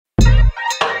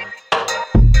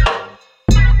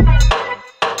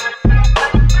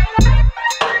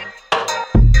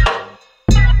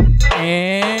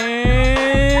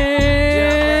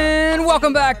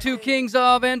back to Kings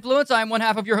of Influence. I'm one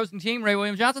half of your hosting team, Ray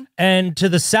Williams Johnson. And to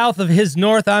the south of his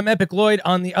north, I'm Epic Lloyd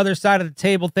on the other side of the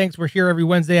table. Thanks, we're here every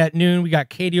Wednesday at noon. We got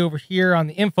Katy over here on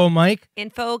the info mic.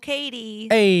 Info Katy.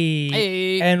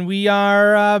 Hey. And we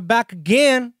are back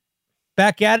again.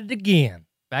 Back at it again.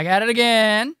 Back at it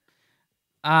again.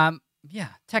 Yeah,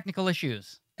 technical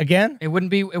issues. Again? It wouldn't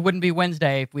be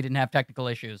Wednesday if we didn't have technical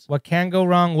issues. What can go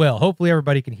wrong will. Hopefully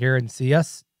everybody can hear and see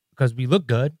us because we look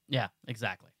good. Yeah,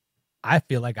 exactly. I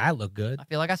feel like I look good. I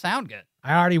feel like I sound good.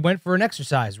 I already went for an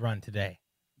exercise run today.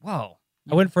 Whoa.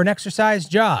 I went for an exercise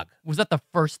jog. Was that the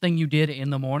first thing you did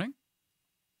in the morning?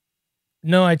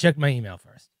 No, I checked my email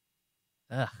first.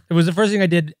 Ugh. It was the first thing I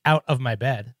did out of my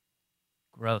bed.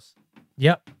 Gross.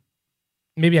 Yep.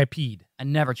 Maybe I peed. I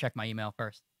never check my email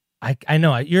first. I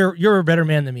know. You're a better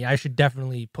man than me. I should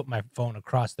definitely put my phone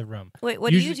across the room. Wait,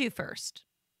 what do you do first?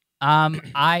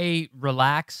 I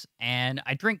relax and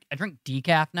I drink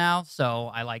decaf now, so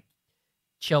I like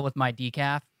chill with my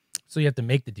decaf. So you have to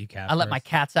make the decaf. I let my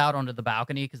cats out onto the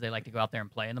balcony because they like to go out there and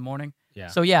play in the morning. Yeah.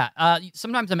 So yeah,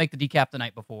 sometimes I make the decaf the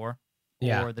night before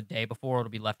Yeah. or the day before.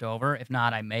 It'll be left over. If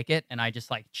not, I make it and I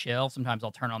just like chill. Sometimes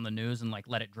I'll turn on the news and like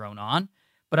let it drone on.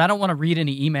 But I don't want to read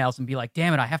any emails and be like,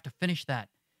 damn it, I have to finish that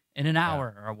in an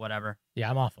hour or whatever.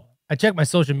 Yeah, I'm awful. I check my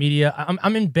social media.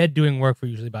 I'm in bed doing work for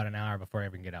usually about an hour before I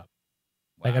even get up.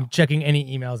 Wow. Like I'm checking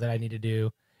any emails that I need to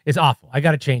do. It's awful. I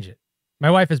got to change it.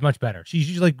 My wife is much better. She's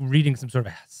usually like reading some sort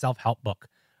of self-help book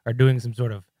or doing some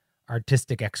sort of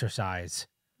artistic exercise.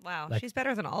 Wow, Like, she's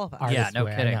better than all of us. Yeah, artist no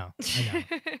way. kidding. I know.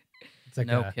 It's like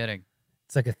No kidding.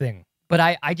 It's like a thing. But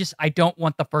I don't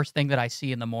want the first thing that I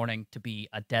see in the morning to be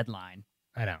a deadline.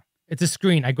 I know. It's a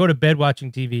screen. I go to bed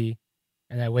watching TV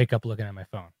and I wake up looking at my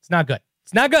phone. It's not good.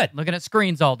 It's not good. Looking at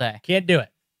screens all day. Can't do it.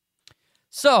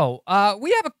 So,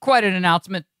 we have quite an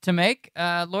announcement to make.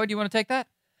 Lloyd, you want to take that?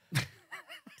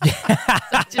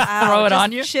 Just throw it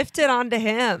on you? Shift it onto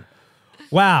him.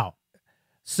 Wow.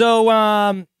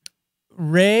 So,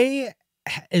 Ray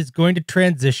is going to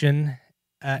transition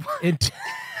into...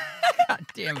 God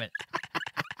damn it.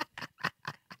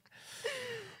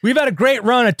 We've had a great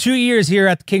run of 2 years here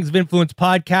at the Kings of Influence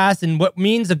podcast, and what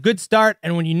means a good start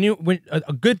and when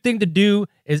a good thing to do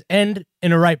is end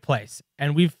in a right place.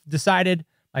 And we've decided,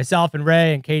 myself and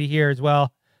Ray and Katy here as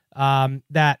well,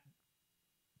 that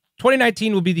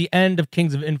 2019 will be the end of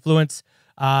Kings of Influence,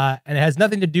 and it has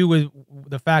nothing to do with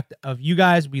the fact of you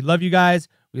guys. We love you guys.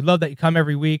 We love that you come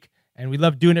every week, and we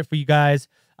love doing it for you guys.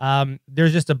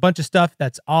 There's just a bunch of stuff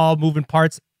that's all moving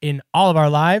parts in all of our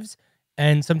lives.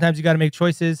 And sometimes you got to make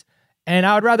choices. And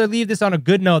I would rather leave this on a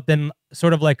good note than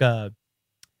sort of like a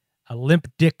limp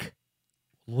dick,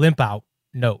 limp out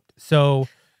note. So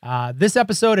this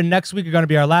episode and next week are going to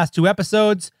be our last two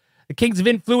episodes. The Kings of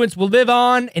Influence will live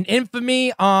on in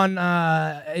infamy on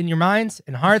in your minds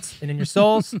and hearts and in your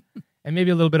souls and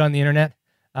maybe a little bit on the internet,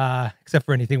 except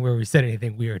for anything where we said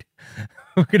anything weird.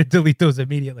 We're going to delete those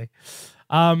immediately.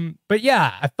 But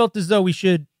yeah, I felt as though we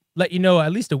should let you know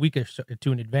at least a week or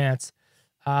two in advance.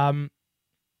 And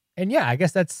yeah, I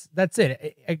guess that's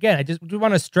it. Again, I just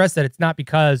want to stress that it's not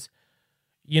because,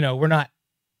 we're not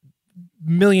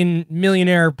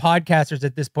millionaire podcasters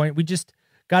at this point. We just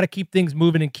got to keep things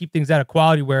moving and keep things at a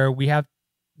quality where we have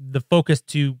the focus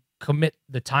to commit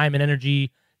the time and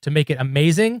energy to make it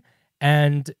amazing.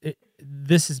 And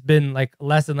this has been like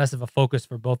less and less of a focus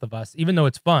for both of us, even though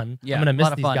it's fun. Yeah, I'm going to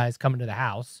miss these fun. guys coming to the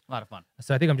house. A lot of fun.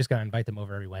 So I think I'm just going to invite them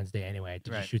over every Wednesday anyway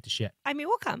to Right. just shoot the shit. I mean,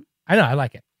 we'll come. I know. I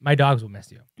like it. My dogs will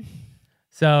miss you.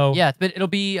 So Yeah, but it'll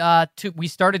be we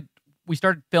started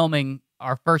filming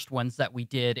our first ones that we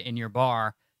did in your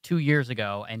bar 2 years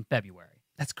ago in February.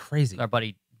 that's crazy. With our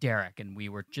buddy Derek, and we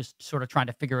were just sort of trying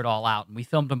to figure it all out. And we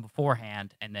filmed them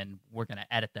beforehand, and then we're going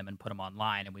to edit them and put them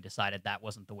online. And we decided that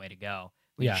wasn't the way to go.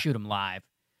 We Yeah. should shoot them live.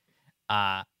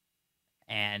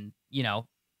 And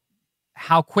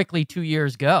how quickly 2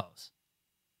 years goes.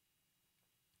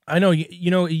 I know. It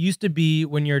used to be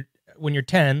when you're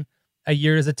 10, a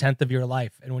year is a 10th of your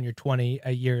life, and when you're 20,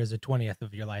 a year is a 20th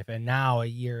of your life, and now a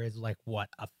year is like what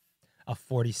a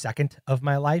 42nd of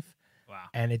my life, Wow.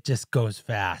 and it just goes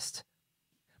fast.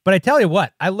 But I tell you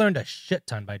what, I learned a shit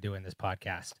ton by doing this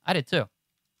podcast. I did too.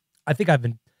 I think I've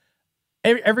been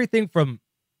everything from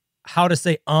how to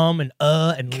say and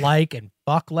like and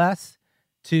fuck less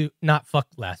to not fuck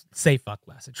less, say fuck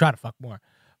less and try to fuck more.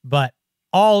 But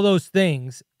all those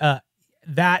things,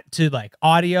 that to like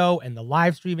audio and the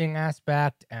live streaming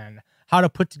aspect and how to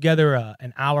put together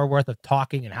an hour worth of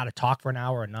talking and how to talk for an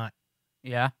hour and not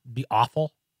be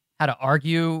awful. How to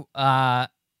argue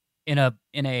in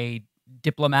a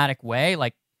diplomatic way,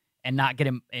 like, and not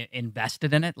get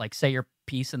invested in it, like say your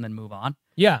piece and then move on.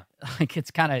 Yeah, Like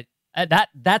it's kind of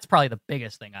that's probably the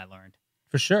biggest thing I learned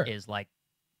for sure. is like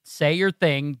say your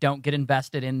thing, don't get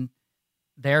invested in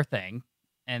their thing,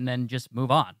 and then just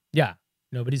move on. Yeah,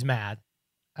 nobody's mad.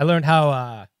 I learned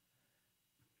how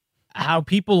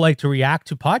people like to react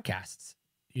to podcasts.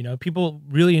 You know, people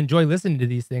really enjoy listening to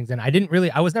these things, and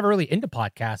I was never really into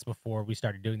podcasts before we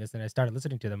started doing this, and I started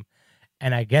listening to them,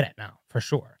 and I get it now for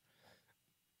sure.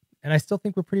 And I still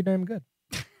think we're pretty damn good.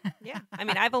 Yeah. I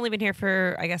mean, I've only been here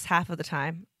for, I guess, half of the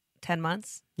time, 10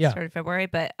 months. Yeah. Started February.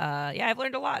 But yeah, I've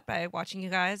learned a lot by watching you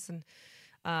guys.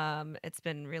 And it's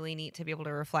been really neat to be able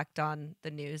to reflect on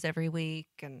the news every week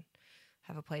and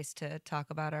have a place to talk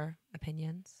about our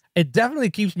opinions. It definitely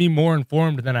keeps me more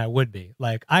informed than I would be.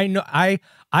 Like I know I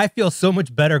feel so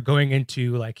much better going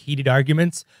into like heated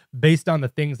arguments based on the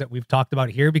things that we've talked about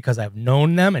here because I've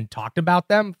known them and talked about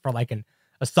them for like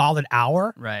a solid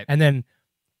hour. Right. And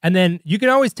then you can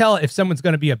always tell if someone's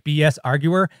going to be a BS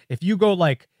arguer if you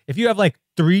have like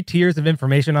 3 tiers of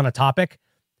information on a topic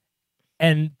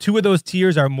and 2 of those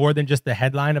tiers are more than just the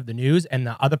headline of the news and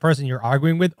the other person you're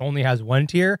arguing with only has 1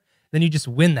 tier, then you just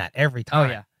win that every time.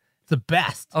 Oh yeah. It's the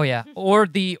best. Oh yeah. Or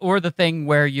the thing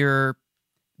where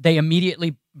they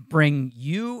immediately bring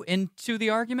you into the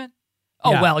argument.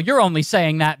 Oh Yeah. well, you're only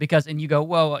saying that because, and you go,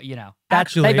 whoa,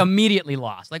 Actually- they've immediately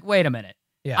lost. Like, wait a minute.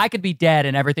 Yeah. I could be dead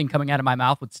and everything coming out of my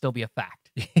mouth would still be a fact.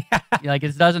 Like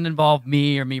it doesn't involve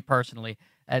me or me personally.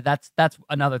 That's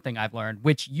another thing I've learned,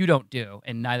 which you don't do,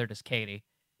 and neither does Katy.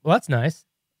 Well, that's nice.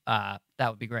 That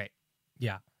would be great.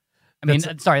 Yeah. I mean,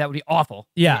 sorry, that would be awful.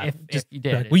 Yeah. if you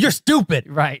did. Well, you're stupid.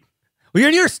 Right. Well,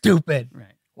 you're stupid.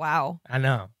 Right. Wow. I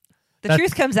know. The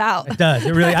truth comes out. It does.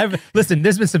 It really. Listen.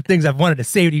 There's been some things I've wanted to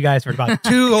say to you guys for about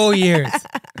 2 whole years.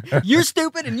 You're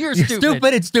stupid, and you're You're stupid.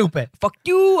 stupid and stupid. Fuck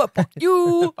you. Fuck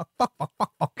you.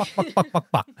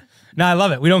 Fuck. No, I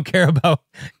love it. We don't care about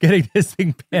getting this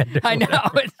thing banned. or I know.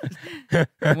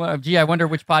 whatever. Well, gee, I wonder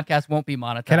which podcast won't be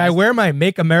monetized. Can I wear my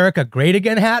 "Make America Great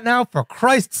Again" hat now? For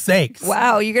Christ's sakes!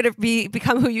 Wow. You're going to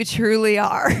become who you truly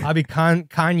are. I'll be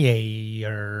Kanye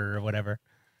or whatever.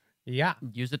 Yeah.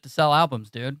 Use it to sell albums,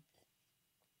 dude?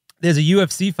 There's a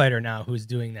UFC fighter now who's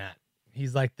doing that.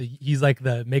 He's like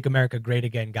the "Make America Great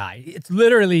Again" guy. It's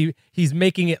literally he's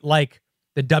making it like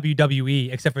the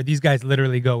WWE, except for these guys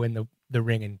literally go in the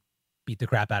ring and beat the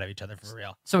crap out of each other for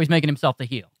real. So he's making himself the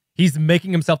heel. He's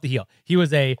making himself the heel. He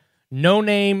was a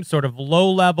no-name, sort of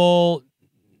low-level,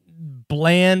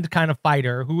 bland kind of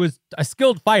fighter who was a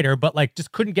skilled fighter, but like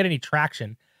just couldn't get any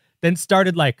traction. Then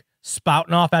started like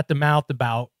spouting off at the mouth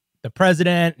about the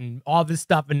president and all this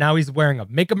stuff, and now he's wearing a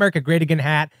 "Make America Great Again"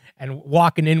 hat and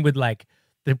walking in with like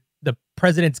the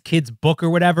president's kid's book or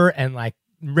whatever, and like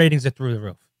ratings are through the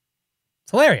roof.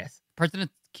 It's hilarious.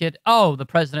 President's kid. Oh, the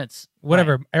president's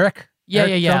Whatever, right. Eric. Yeah,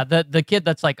 Eric yeah. Trump? The kid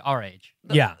that's like our age.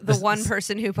 Yeah, The one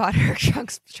person who bought Eric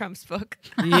Trump's book.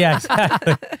 Yeah,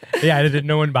 exactly. Yeah, did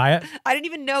no one buy it? I didn't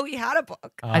even know he had a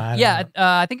book. I don't know.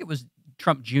 I think it was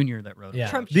Trump Jr. that wrote it. Yeah,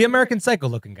 Trump the American Psycho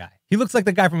looking guy. He looks like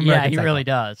the guy from American Yeah, he Psycho. really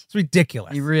does. It's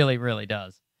ridiculous. He really, really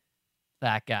does.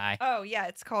 That guy. Oh, yeah.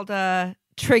 It's called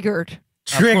Triggered.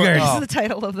 Triggered. Oh. This is the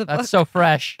title of the book. That's so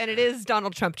fresh. And it is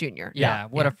Donald Trump Jr. Yeah,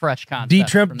 what a fresh concept. D.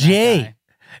 Trump from that J. guy.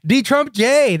 D. Trump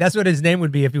J. That's what his name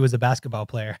would be if he was a basketball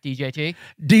player. DJT?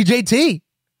 DJT.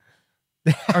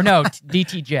 Or no,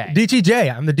 DTJ.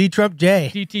 DTJ. I'm the D. Trump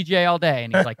J. DTJ all day,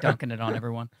 and he's like dunking it on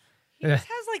everyone. He just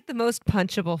has like the most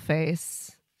punchable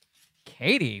face.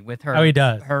 Katy with her Oh, he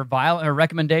does. her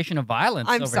recommendation of violence.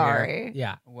 I'm over sorry.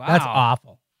 Yeah. Wow. That's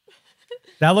awful.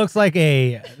 That looks like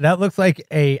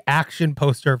a action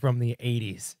poster from the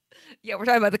 80s. Yeah, we're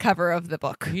talking about the cover of the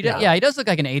book. Here. He does look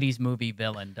like an '80s movie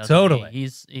villain, doesn't Totally. he?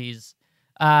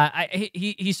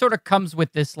 He sort of comes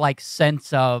with this like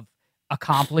sense of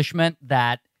accomplishment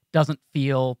that doesn't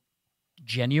feel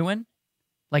genuine.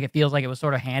 Like it feels like it was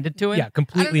sort of handed to him. Yeah,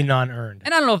 completely non-earned.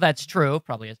 And I don't know if that's true.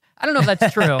 Probably is. I don't know if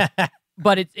that's true,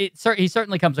 but he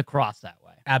certainly comes across that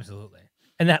way. Absolutely.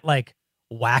 And that like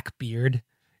whack beard.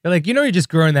 You're like, you're just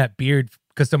growing that beard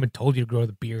because someone told you to grow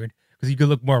the beard because you could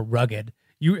look more rugged.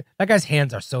 That guy's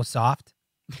hands are so soft.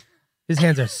 His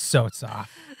hands are so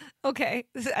soft. Okay,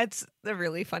 that's a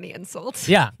really funny insult.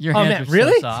 Yeah. Your Oh, hands man, are so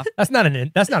really? soft. That's not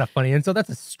a funny insult. That's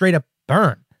a straight up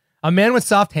burn. A man with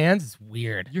soft hands is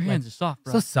weird. Your hands are soft,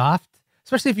 bro. so soft,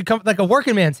 especially if you come like a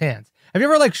working man's hands. Have you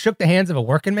ever like shook the hands of a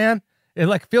working man? It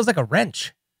like feels like a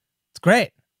wrench. It's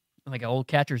great. Like an old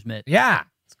catcher's mitt. Yeah,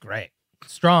 it's great.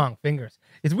 Strong fingers.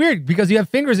 It's weird because you have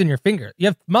fingers in your finger. You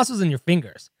have muscles in your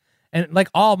fingers, and like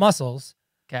all muscles,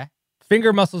 Okay.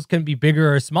 finger muscles can be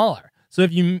bigger or smaller. So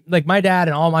if you like my dad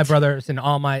and all my brothers and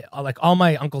all my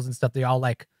uncles and stuff, they all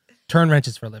like turn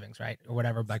wrenches for livings, right? Or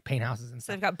whatever, like paint houses and So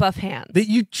stuff. they've got buff hands.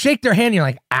 You shake their hand, and you're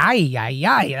like, ay, ay,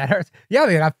 ay, that hurts. Yeah,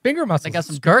 they got finger muscles. They got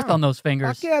some girth on those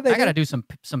fingers. Fuck yeah, they I got to do. do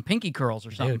some pinky curls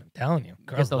or something. Dude, I'm telling you,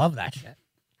 girls those- love that shit.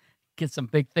 Get some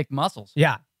big, thick muscles.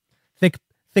 Yeah, thick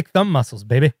thumb muscles,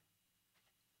 baby.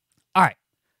 All right.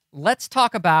 Let's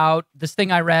talk about this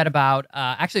thing I read about.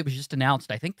 Actually, it was just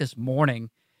announced, I think this morning.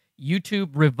 YouTube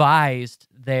revised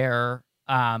their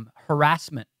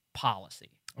harassment policy.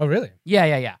 Oh, really?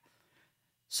 Yeah.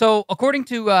 So according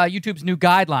to YouTube's new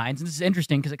guidelines, and this is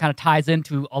interesting because it kind of ties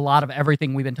into a lot of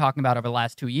everything we've been talking about over the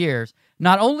last 2 years,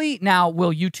 not only now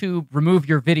will YouTube remove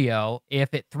your video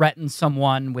if it threatens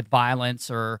someone with violence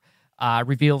or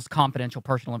reveals confidential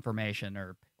personal information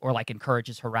or like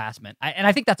encourages harassment. And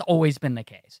I think that's always been the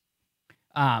case.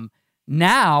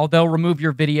 Now they'll remove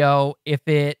your video if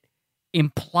it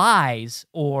implies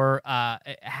or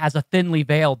has a thinly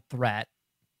veiled threat.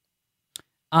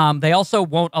 They also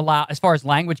won't allow, as far as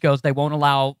language goes, they won't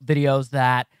allow videos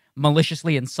that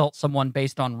maliciously insult someone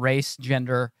based on race,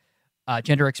 gender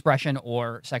expression,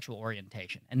 or sexual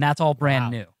orientation. And that's all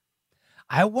brand new.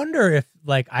 I wonder if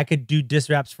like I could do diss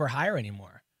raps for hire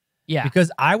anymore. Yeah.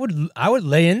 Because I would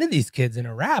lay into these kids in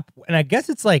a rap. And I guess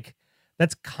it's like,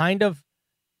 that's kind of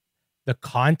the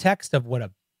context of what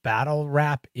a battle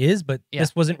rap is, but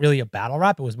this wasn't really a battle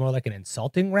rap. It was more like an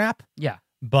insulting rap. Yeah.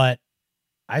 But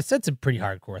I said some pretty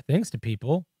hardcore things to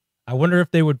people. I wonder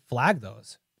if they would flag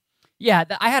those. Yeah,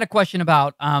 I had a question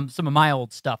about some of my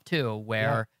old stuff too,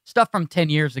 where stuff from 10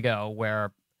 years ago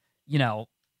where, you know,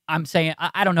 I'm saying,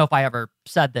 I don't know if I ever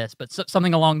said this, but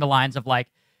something along the lines of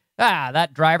like,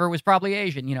 that driver was probably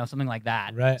Asian, you know, something like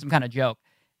that. Right. Some kind of joke.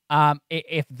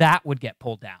 If that would get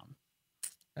pulled down.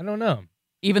 I don't know.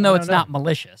 Even though it's not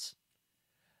malicious.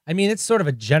 I mean, it's sort of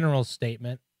a general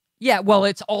statement. Yeah, well,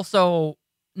 it's also,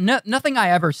 nothing I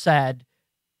ever said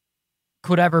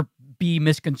could ever be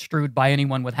misconstrued by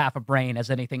anyone with half a brain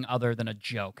as anything other than a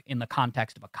joke in the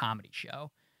context of a comedy show.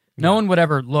 No one would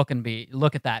ever look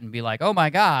at that and be like, oh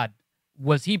my God,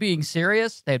 was he being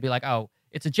serious? They'd be like, oh,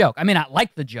 it's a joke. I mean, I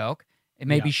like the joke. It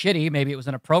may be shitty. Maybe it was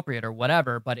inappropriate or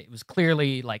whatever, but it was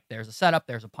clearly like there's a setup,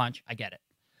 there's a punch. I get it.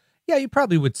 Yeah, you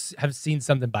probably would have seen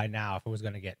something by now if it was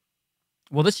going to get.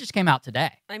 Well, this just came out today.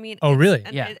 I mean, oh, really?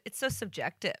 Yeah. It's so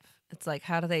subjective. It's like,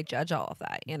 how do they judge all of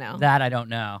that, you know? That I don't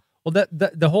know. Well,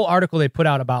 the whole article they put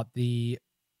out about the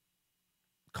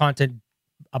content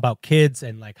about kids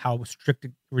and like how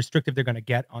restrictive they're going to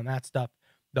get on that stuff.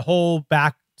 The whole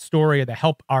backstory of the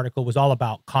help article was all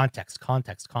about context.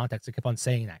 They kept on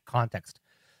saying that context,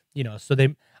 you know. So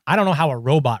I don't know how a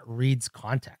robot reads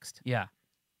context. Yeah,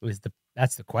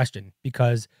 that's the question,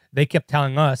 because they kept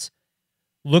telling us,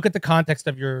 look at the context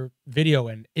of your video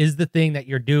and is the thing that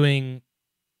you're doing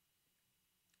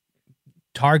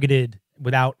targeted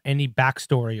without any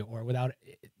backstory or without,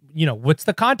 you know, what's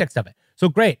the context of it? So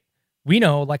great. We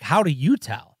know, like, how do you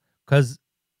tell? Because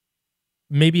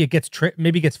maybe it gets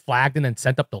flagged and then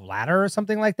sent up the ladder or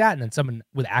something like that, and then someone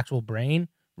with actual brain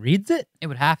reads it. it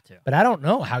would have to. But I don't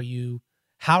know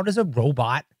how does a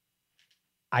robot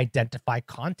identify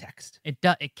context? It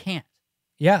can't.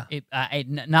 Yeah.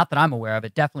 Not that I'm aware of.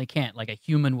 It definitely can't. Like a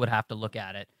human would have to look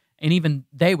at it, and even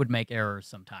they would make errors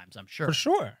sometimes. I'm sure.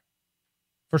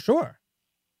 For sure.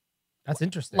 That's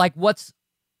interesting. Like, what's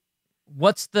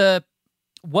the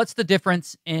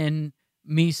difference in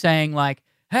me saying like,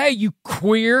 "Hey, you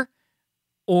queer,"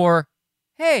 or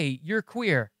 "Hey, you're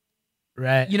queer,"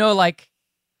 right? You know, like,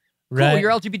 cool, right.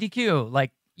 you're LGBTQ.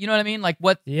 Like, you know what I mean? Like,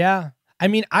 what? Yeah. I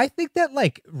mean, I think that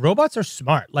like robots are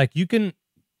smart. Like you can,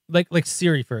 like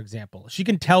Siri, for example, she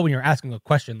can tell when you're asking a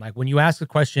question. Like when you ask a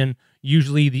question,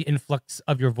 usually the influx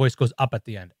of your voice goes up at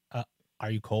the end. Are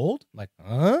you cold? Like,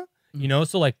 you know,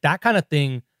 so like that kind of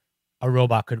thing, a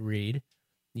robot could read.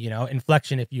 You know,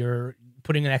 inflection, if you're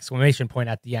putting an exclamation point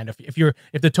at the end,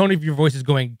 if the tone of your voice is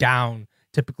going down,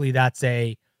 typically that's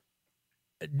a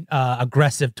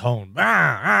aggressive tone.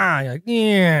 You're like,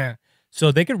 yeah.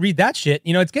 So they could read that shit.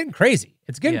 You know, it's getting crazy.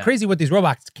 It's getting crazy what these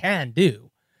robots can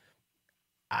do.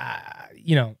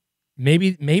 You know,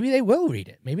 maybe they will read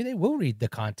it. Maybe they will read the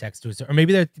context or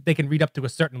maybe they can read up to a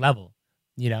certain level.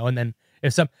 You know, and then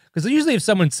because usually if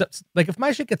someone, like if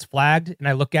my shit gets flagged and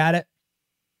I look at it,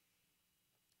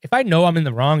 if I know I'm in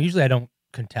the wrong, usually I don't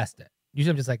contest it.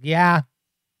 Usually I'm just like, yeah,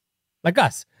 like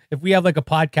us. If we have like a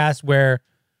podcast where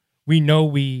we know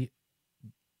we're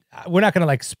not going to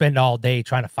like spend all day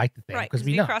trying to fight the thing. Right, because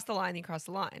we know. Cross the line, you cross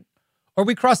the line. Or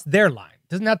we cross their line. It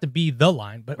doesn't have to be the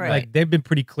line, but like they've been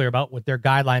pretty clear about what their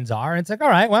guidelines are. And it's like, all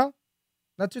right, well,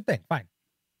 that's your thing. Fine.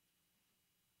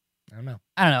 I don't know.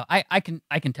 I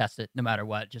can test it no matter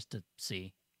what, just to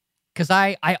see. because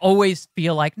I always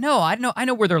feel like, no, I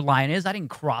know where their line is. I didn't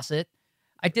cross it.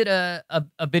 I did a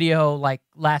video like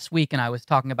last week, and I was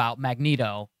talking about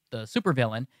Magneto, the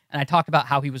supervillain, and I talked about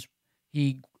how he was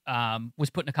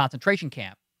put in a concentration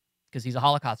camp because he's a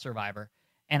Holocaust survivor,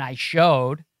 and I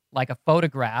showed like a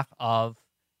photograph of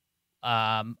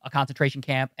a concentration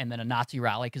camp and then a Nazi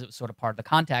rally because it was sort of part of the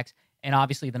context, and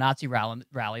obviously the Nazi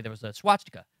rally there was a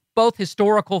swastika. Both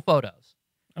historical photos.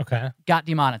 Okay. Got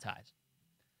demonetized.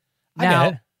 I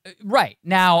get it. Right.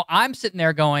 Now, I'm sitting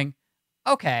there going,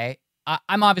 okay,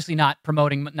 I'm obviously not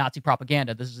promoting Nazi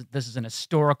propaganda. This is an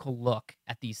historical look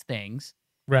at these things.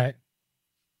 Right.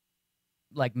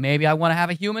 Like, maybe I want to have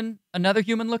another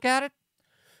human look at it.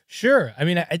 Sure. I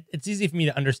mean, it's easy for me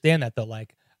to understand that, though.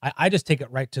 Like, I just take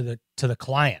it right to the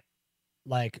client.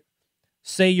 Like,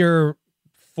 say you're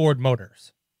Ford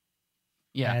Motors.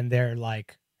 Yeah. And they're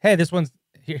like, hey,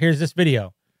 here's this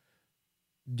video.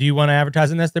 Do you want to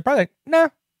advertise in this? They're probably like, no.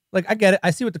 Like, I get it. I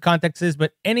see what the context is,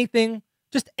 but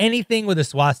just anything with a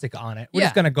swastika on it, we're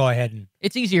just gonna go ahead and.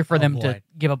 It's easier for them to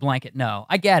give a blanket no.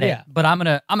 I get it, but I'm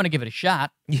gonna give it a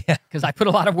shot. Yeah, because I put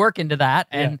a lot of work into that,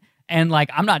 and like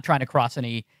I'm not trying to cross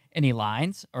any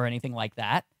lines or anything like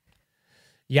that.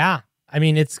 Yeah, I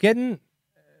mean it's getting.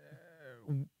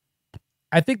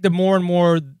 I think the more and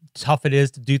more tough it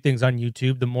is to do things on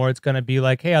YouTube, the more it's gonna be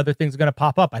like, hey, other things are gonna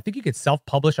pop up. I think you could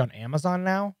self-publish on Amazon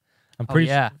now. I'm pretty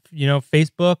sure.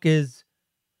 Facebook is.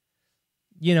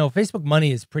 Facebook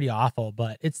money is pretty awful,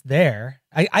 but it's there.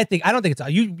 I don't think it's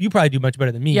you probably do much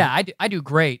better than me. Yeah, I do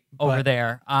great over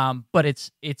there. But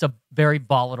it's a very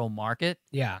volatile market.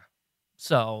 Yeah.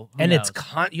 So and knows?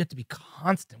 You have to be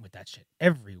constant with that shit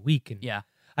every week. And yeah,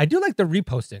 I do like the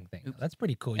reposting thing. That's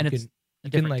pretty cool. And it's a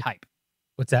different type.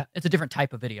 What's that? It's a different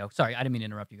type of video. Sorry, I didn't mean to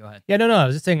interrupt you. Go ahead. Yeah, no. I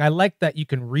was just saying I like that you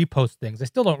can repost things. I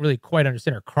still don't really quite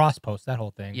understand or cross post that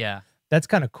whole thing. Yeah, that's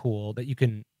kind of cool that you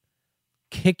can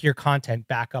kick your content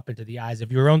back up into the eyes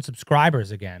of your own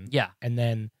subscribers again. Yeah. And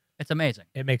then it's amazing.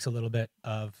 It makes a little bit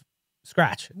of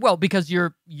scratch. Well, because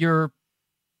the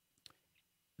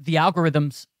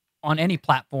algorithms on any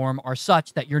platform are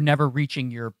such that you're never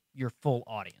reaching your full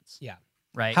audience. Yeah.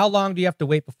 Right. How long do you have to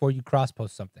wait before you cross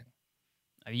post something?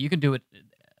 I mean, you can do it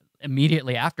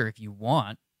immediately after if you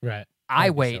want. Right.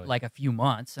 I wait like a few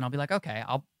months and I'll be like, okay,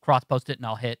 I'll cross post it and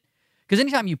I'll hit, because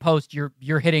anytime you post,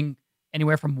 you're hitting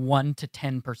anywhere from 1% to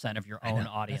 10% of your own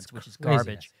audience, which is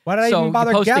garbage. Why did I even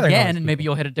bother post gathering again, and maybe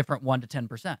you'll hit a different 1% to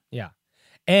 10%. Yeah,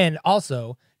 and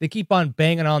also they keep on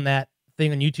banging on that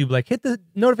thing on YouTube, like hit the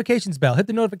notifications bell, hit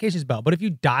the notifications bell. But if you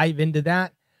dive into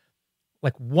that,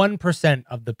 like 1%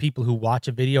 of the people who watch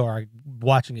a video are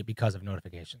watching it because of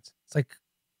notifications. It's like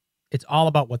it's all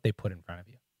about what they put in front of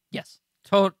you. Yes,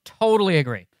 totally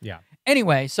agree. Yeah.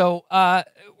 Anyway, so we're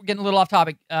getting a little off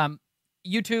topic.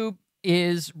 YouTube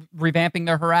is revamping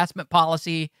their harassment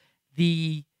policy.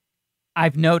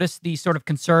 I've noticed the sort of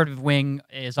conservative wing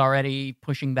is already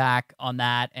pushing back on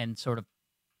that and sort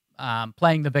of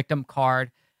playing the victim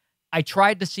card. I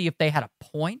tried to see if they had a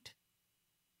point.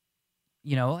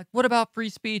 Like what about free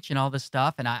speech and all this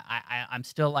stuff? And I'm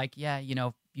still like, yeah,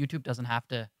 YouTube doesn't have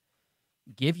to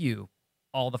give you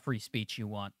all the free speech you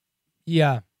want.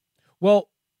 Yeah. Well,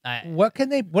 what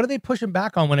are they pushing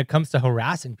back on when it comes to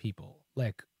harassing people?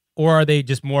 Like, or are they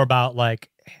just more about like,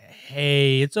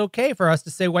 hey, it's okay for us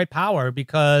to say white power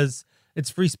because it's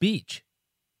free speech?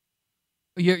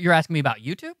 You're asking me about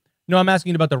YouTube? No, I'm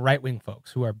asking you about the right-wing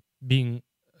folks who are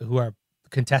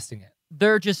contesting it.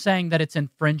 They're just saying that it's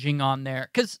infringing on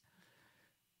because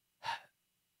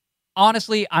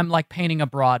honestly, I'm painting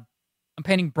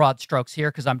broad strokes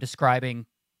here because I'm describing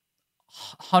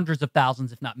hundreds of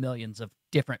thousands, if not millions, of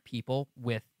different people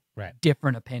with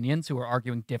different opinions who are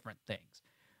arguing different things.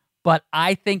 But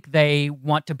I think they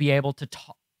want to be able to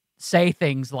say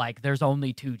things like there's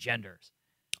only two genders.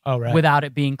 Oh, right. Without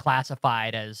it being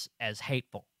classified as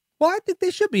hateful. Well, I think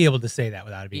they should be able to say that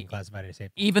without it being classified as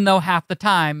hateful. Even though half the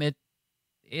time it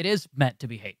is meant to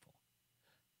be hateful.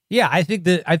 Yeah, I think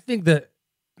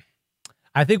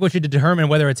what should determine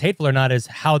whether it's hateful or not is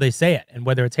how they say it and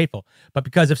whether it's hateful. But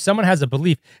because if someone has a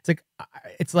belief,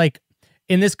 it's like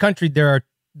in this country there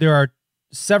are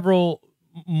several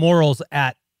morals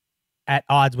at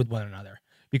odds with one another,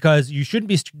 because you shouldn't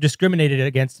be discriminated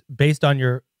against based on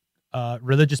your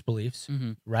religious beliefs,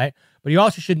 right? But you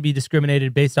also shouldn't be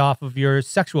discriminated based off of your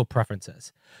sexual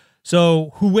preferences.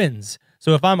 So who wins?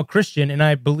 So if I'm a Christian and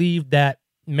I believe that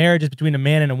marriage is between a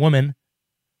man and a woman,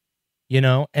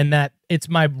 and that it's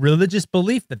my religious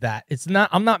belief that it's not,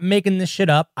 I'm not making this shit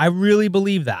up. I really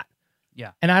believe that.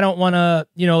 Yeah. And I don't want to,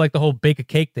 like the whole bake a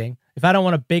cake thing. If I don't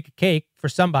want to bake a cake for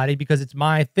somebody because it's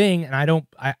my thing and I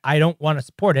don't want to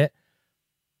support it,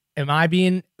 Am I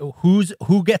being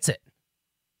who gets it?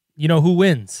 You know, who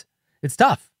wins? It's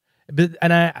tough. But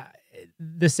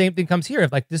the same thing comes here.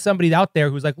 If like there's somebody out there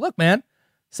who's like, look, man,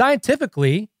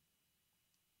 scientifically,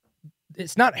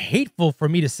 it's not hateful for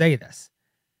me to say this.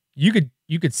 You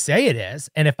could say it is,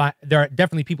 and there are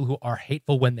definitely people who are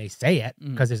hateful when they say it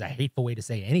because there's a hateful way to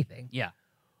say anything. Yeah.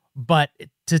 But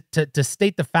to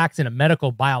state the facts in a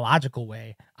medical, biological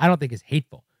way, I don't think is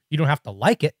hateful. You don't have to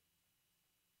like it,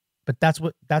 but that's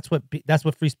what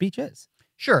free speech is.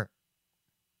 Sure.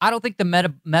 I don't think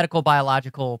the medical,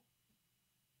 biological,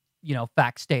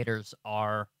 fact staters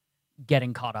are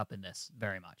getting caught up in this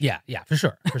very much. Yeah, for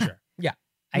sure. Yeah.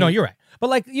 No, you're right. But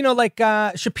like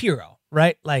Shapiro,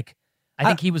 right? Like I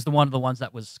think he was one of the ones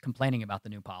that was complaining about the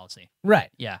new policy. Right.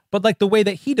 Yeah. But like the way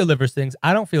that he delivers things,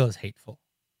 I don't feel is hateful.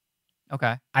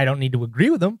 Okay. I don't need to agree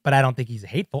with him, but I don't think he's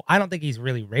hateful. I don't think he's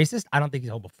really racist. I don't think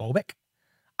he's homophobic.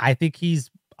 I think he's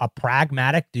a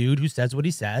pragmatic dude who says what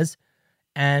he says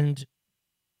and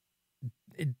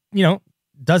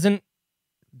doesn't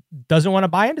want to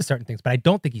buy into certain things, but I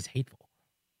don't think he's hateful.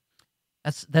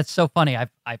 That's so funny. I've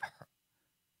heard,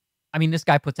 I mean, this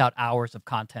guy puts out hours of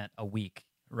content a week,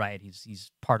 right?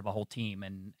 He's part of a whole team,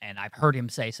 and I've heard him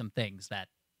say some things that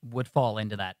would fall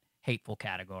into that hateful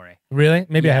category. Really?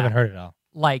 Maybe Yeah. I haven't heard it all.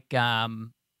 Like,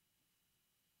 in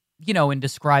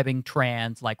describing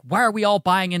trans, like, why are we all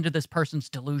buying into this person's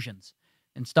delusions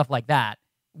and stuff like that?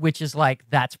 Which is like,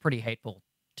 that's pretty hateful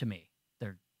to me.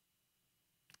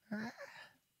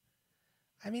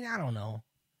 I mean, I don't know.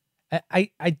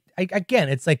 I again,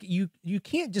 it's like you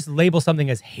can't just label something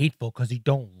as hateful because you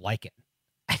don't like it.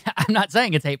 I'm not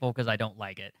saying it's hateful because I don't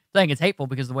like it. I'm saying it's hateful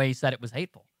because the way he said it was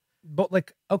hateful. But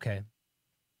like, okay.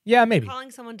 Yeah, maybe.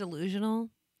 Calling someone delusional?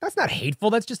 That's not hateful.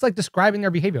 That's just like describing their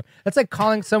behavior. That's like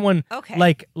calling someone Okay.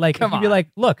 like Come if you'd be on. like,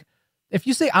 look, if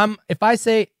I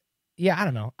say, yeah, I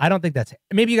don't know. I don't think that's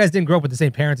maybe you guys didn't grow up with the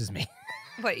same parents as me.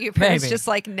 What, your parents Maybe. just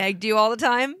like negged you all the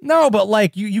time? No, but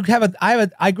like you have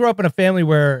I grew up in a family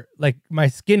where like my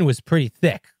skin was pretty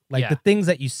thick. Like Yeah. the things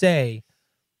that you say,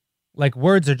 like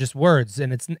words are just words,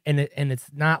 and it's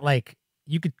not like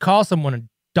you could call someone a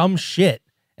dumb shit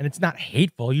and it's not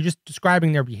hateful. You're just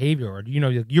describing their behavior, or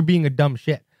you're being a dumb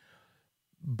shit.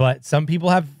 But some people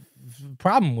have a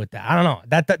problem with that. I don't know.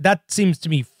 That seems to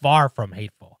me far from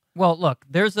hateful. Well, look,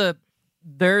 there's a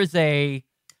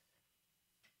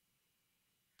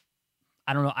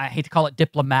I don't know, I hate to call it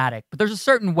diplomatic, but there's a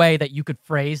certain way that you could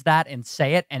phrase that and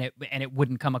say it and it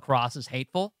wouldn't come across as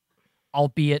hateful,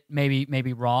 albeit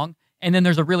maybe wrong. And then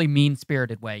there's a really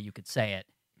mean-spirited way you could say it,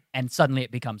 and suddenly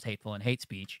it becomes hateful and hate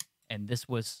speech. And this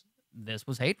was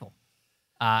hateful.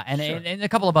 And a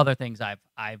couple of other things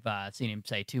I've seen him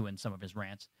say too in some of his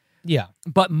rants. Yeah.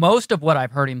 But most of what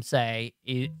I've heard him say,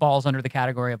 it falls under the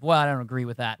category of, well, I don't agree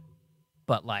with that,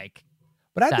 but like,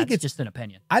 But I that's think it's just an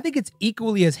opinion. I think it's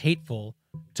equally as hateful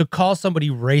to call somebody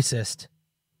racist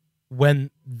when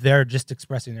they're just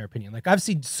expressing their opinion. Like I've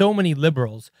seen so many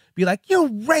liberals be like, "You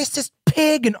racist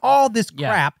pig," and all this Yeah.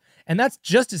 crap, and that's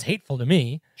just as hateful to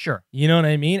me. Sure. You know what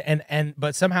I mean? And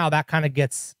but somehow that kind of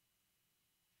gets,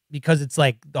 because it's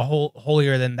like the whole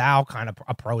holier than thou kind of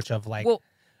approach of like,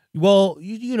 well,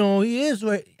 he is.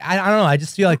 I don't know. I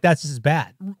just feel like that's just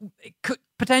bad. It could,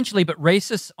 potentially, but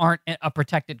racists aren't a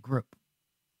protected group.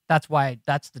 That's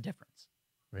the difference.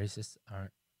 Racists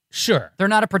aren't. Sure. They're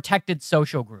not a protected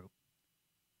social group.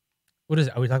 What is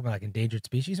it? Are we talking about like endangered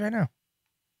species right now?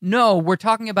 No, we're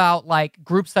talking about like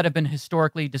groups that have been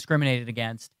historically discriminated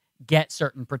against get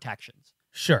certain protections,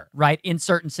 Sure. right? In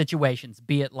certain situations,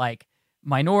 be it like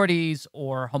minorities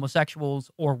or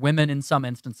homosexuals or women in some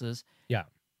instances. Yeah.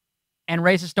 And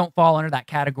racists don't fall under that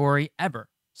category ever.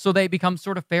 So they become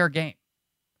sort of fair game.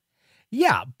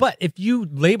 Yeah, but if you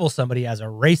label somebody as a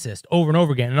racist over and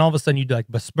over again, and all of a sudden you like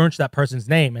besmirch that person's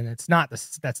name, and that's not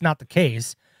the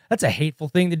case, that's a hateful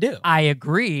thing to do. I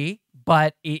agree,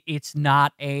 but it's just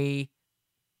not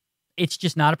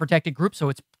a protected group, so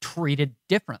it's treated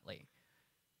differently.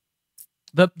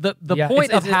 The Yeah,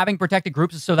 point it's of having protected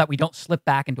groups is so that we don't slip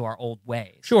back into our old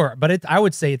ways. Sure, but I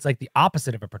would say it's like the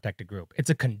opposite of a protected group. It's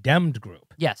a condemned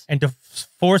group. Yes. And to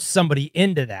force somebody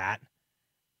into that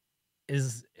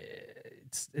is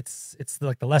it's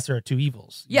like the lesser of two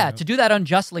evils. you Yeah, know? to do that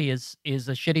unjustly is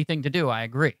a shitty thing to do. I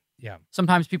agree. Yeah.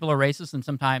 Sometimes people are racist and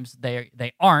sometimes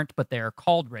they aren't, but they're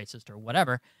called racist or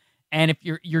whatever. And if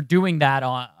you're doing that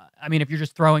if you're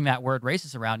just throwing that word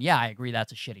racist around, yeah, I agree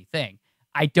that's a shitty thing.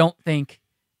 I don't think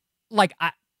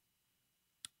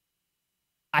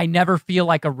I never feel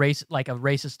like a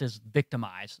racist is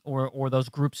victimized or those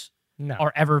groups No.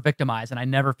 are ever victimized, and I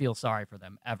never feel sorry for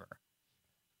them ever.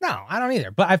 No, I don't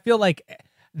either. But I feel like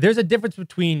there's a difference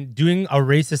between doing a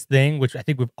racist thing, which I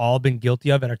think we've all been guilty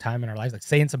of at our time in our lives, like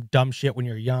saying some dumb shit when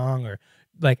you're young, or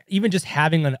like even just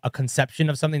having a conception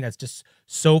of something that's just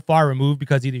so far removed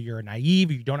because either you're naive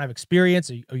or you don't have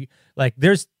experience, or you, like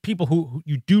there's people who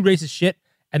you do racist shit,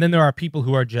 and then there are people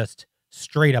who are just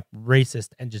straight up racist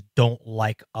and just don't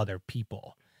like other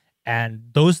people, and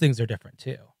those things are different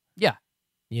too. Yeah,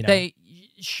 you know,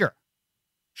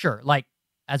 sure. Like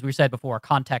as we said before,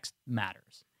 context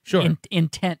matters. Sure,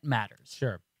 intent matters.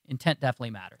 Sure, intent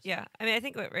definitely matters. Yeah, I mean, I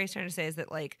think what Ray's trying to say is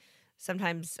that like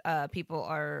sometimes people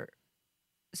are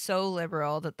so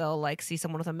liberal that they'll like see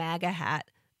someone with a MAGA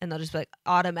hat and they'll just like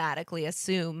automatically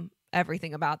assume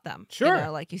everything about them. Sure. You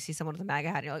know, like you see someone with a MAGA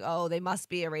hat and you're like, oh, they must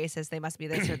be a racist. They must be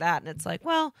this or that. And it's like,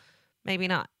 well, maybe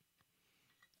not.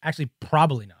 Actually,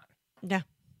 probably not. Yeah.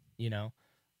 You know,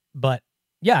 but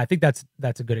yeah, I think that's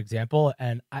a good example.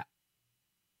 And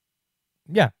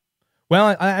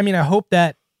well, I mean, I hope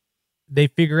that they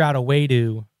figure out a way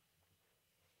to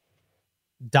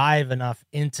dive enough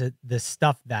into this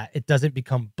stuff that it doesn't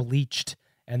become bleached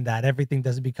and that everything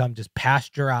doesn't become just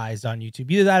pasteurized on YouTube.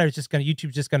 Either that or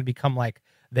YouTube's just gonna become like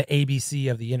the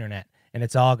ABC of the internet, and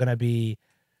it's all gonna be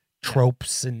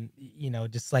tropes and, you know,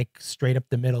 just like straight up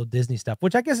the middle Disney stuff,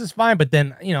 which I guess is fine, but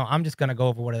then, you know, I'm just gonna go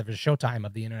over whatever the Showtime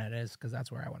of the internet is, because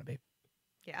that's where I want to be.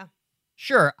 Yeah.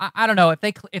 Sure. I don't know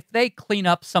if they clean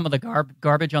up some of the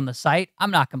garbage on the site, I'm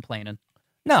not complaining.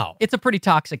 No, It's a pretty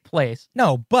toxic place.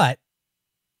 no, but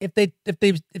if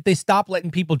they stop letting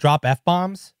people drop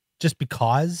F-bombs just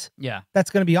because, Yeah.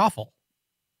 that's going to be awful.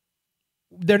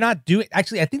 They're not doing,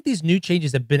 actually, I think these new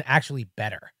changes have been actually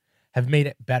better, have made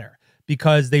it better,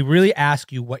 because they really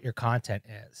ask you what your content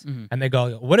is. Mhm. And they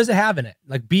go, what does it have in it?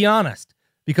 Like, be honest,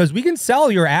 because we can sell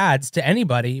your ads to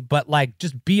anybody, but like,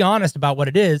 just be honest about what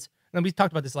it is. And we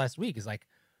talked about this last week, is like,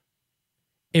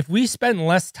 if we spend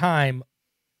less time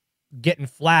getting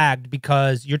flagged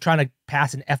because you're trying to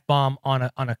pass an F-bomb on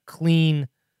a clean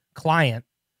client,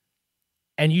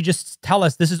 and you just tell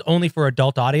us this is only for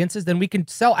adult audiences, then we can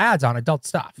sell ads on adult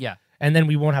stuff. Yeah. And then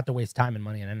we won't have to waste time and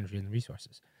money and energy and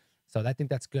resources. So I think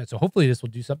that's good. So hopefully this will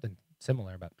do something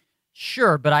similar. But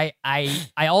Sure, but I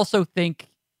also think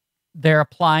they're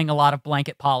applying a lot of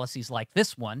blanket policies like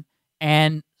this one,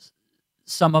 and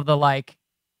some of the, like,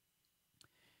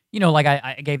 you know, like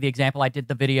I gave the example, I did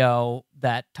the video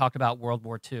that talked about World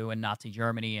War II and Nazi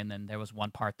Germany, and then there was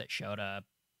one part that showed a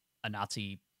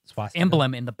Nazi swastika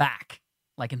emblem in the back,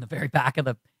 like in the very back of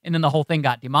and then the whole thing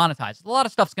got demonetized. A lot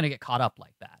of stuff's going to get caught up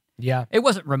like that. Yeah. It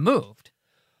wasn't removed.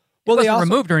 Well, It they wasn't also,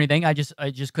 removed or anything. I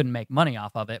just couldn't make money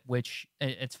off of it, which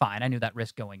it's fine. I knew that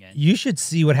risk going in. you should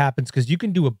see what happens, because you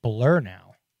can do a blur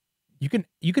now. You can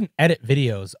edit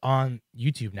videos on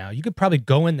YouTube now. You could probably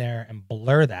go in there and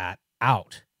blur that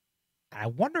out. I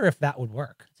wonder if that would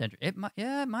work. It might.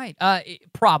 Yeah, it might.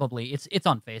 Probably. It's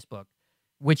on Facebook,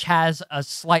 which has a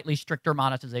slightly stricter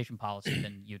monetization policy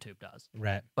than YouTube does.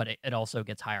 Right. But it also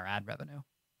gets higher ad revenue.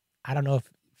 I don't know if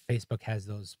Facebook has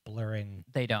those blurring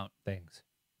They don't. things.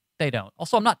 They don't.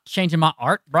 Also, I'm not changing my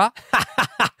art, bruh.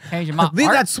 Changing my Leave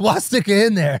art. that swastika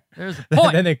in there. There's a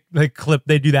point. Then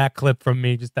they do that clip from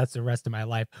me. Just that's the rest of my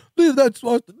life. Leave that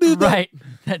swastika. Leave that.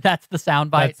 Right. That's the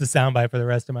soundbite. That's the soundbite for the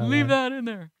rest of my life. Leave that in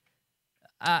there.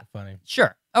 Funny.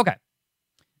 Sure. Okay.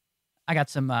 I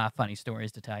got some funny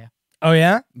stories to tell you. Oh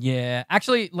yeah. Yeah.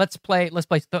 Actually, let's play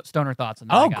Stoner Thoughts. And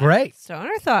then Oh I got great.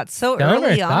 Stoner thoughts so Stoner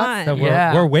early thoughts. on. So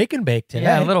Yeah. we're wake and bake today.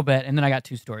 Yeah, a little bit, and then I got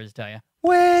two stories to tell you.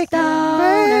 Wake and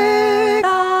bake.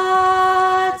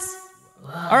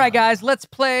 All right, guys, let's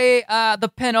play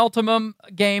the penultimate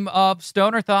game of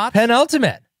Stoner Thoughts.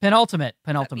 Penultimate. Penultimate.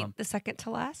 The second to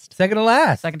last. Second to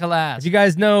last. Second to last. If you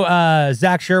guys know,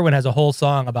 Zach Sherwin has a whole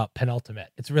song about penultimate.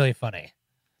 It's really funny.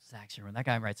 Zach Sherwin, that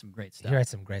guy writes some great stuff. He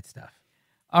writes some great stuff.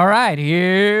 All right,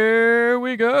 here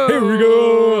we go. Here we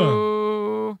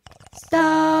go.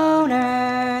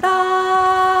 Stoner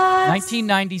Thoughts.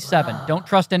 1997. Don't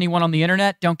trust anyone on the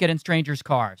internet. Don't get in strangers'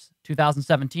 cars.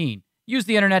 2017. Use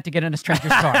the internet to get in a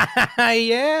stranger's car.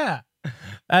 Yeah.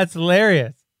 That's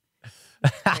hilarious.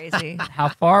 Crazy. How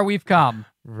far we've come.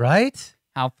 Right?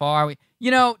 How far we... You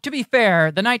know, to be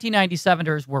fair, the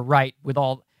 1997ers were right with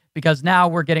all... Because now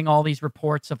we're getting all these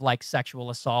reports of, like, sexual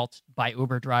assault by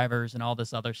Uber drivers and all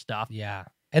this other stuff. Yeah.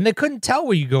 And they couldn't tell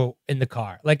where you go in the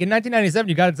car. Like in 1997,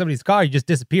 you got in somebody's car, you just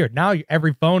disappeared. Now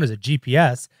every phone is a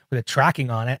GPS with a tracking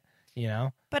on it, you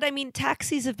know? But I mean,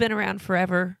 taxis have been around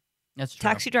forever. That's true.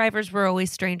 Taxi drivers were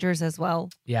always strangers as well.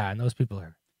 Yeah, and those people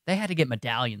are... They had to get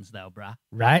medallions, though, bruh.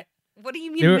 Right? What do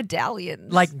you mean They were-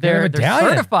 medallions? Like, They're they're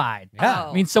medallion. certified. Yeah.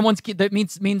 Oh. Means someone's... That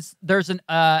means there's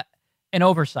an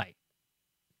oversight.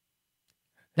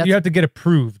 You have to get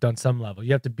approved on some level.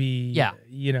 You have to be,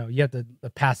 you have to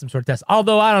pass some sort of test.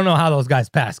 Although I don't know how those guys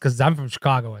pass because I'm from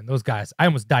Chicago and those guys, I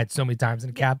almost died so many times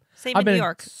in a cab. Same I've in been New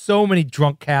York. So many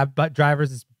drunk cab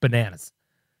drivers is bananas.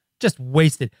 Just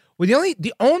wasted. Well,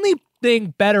 the only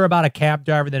thing better about a cab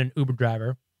driver than an Uber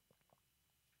driver,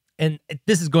 and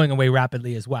this is going away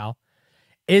rapidly as well,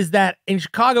 is that in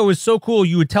Chicago it was so cool.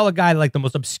 You would tell a guy like the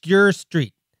most obscure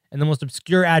street and the most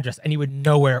obscure address, and he would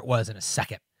know where it was in a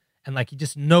second. And like he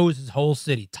just knows his whole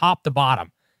city, top to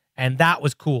bottom. And that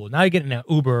was cool. Now you get in an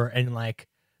Uber and like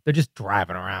they're just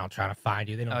driving around trying to find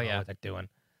you. They don't know what they're doing.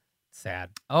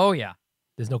 Sad. Oh yeah.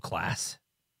 There's no class.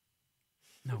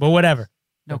 No, but whatever.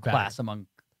 No class among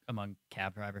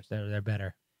cab drivers. They're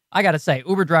better. I gotta say,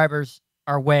 Uber drivers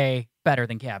are way better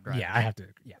than cab drivers. Yeah, I have to.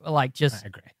 Yeah, like I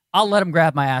agree. I'll let them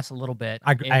grab my ass a little bit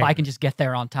I if I can just get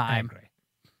there on time. I agree.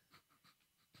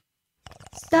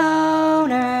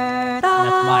 Stoner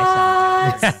That's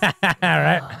my sound. All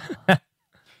right.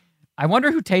 I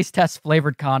wonder who taste tests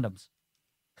flavored condoms.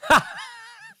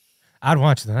 I'd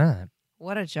watch that.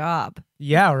 What a job.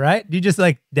 Yeah, right? Do you just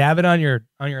like dab it on your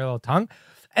little tongue?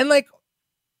 And like,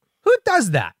 who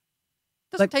does that?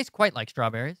 Doesn't taste quite like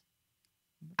strawberries.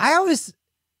 I always,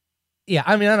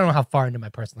 I mean, I don't know how far into my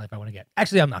personal life I want to get.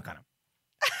 Actually, I'm not gonna.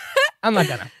 I'm not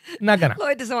gonna.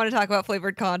 Lloyd doesn't want to talk about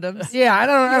flavored condoms. Yeah, I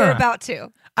don't You're know. about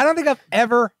to. I don't think I've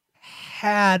ever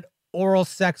had oral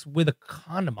sex with a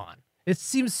condom on. It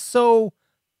seems so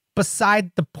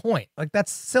beside the point. Like,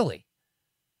 that's silly.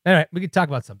 All right, we could talk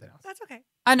about something else. That's okay.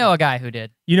 I know a guy who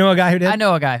did. You know a guy who did? I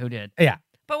know a guy who did. Yeah.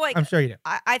 But like, I'm sure you do.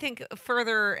 I think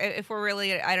further, if we're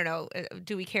really, I don't know,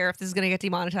 do we care if this is going to get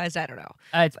demonetized? I don't know.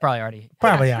 It's probably already.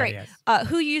 Probably great. yes.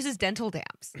 Who uses dental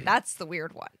dams? That's the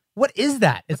weird one. What is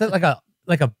that? Is that like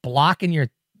a block in your?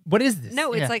 What is this?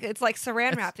 No, it's like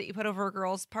saran wrap that you put over a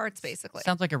girl's parts, basically.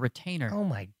 Sounds like a retainer. Oh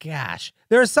my gosh.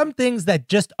 There are some things that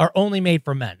just are only made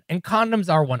for men, and condoms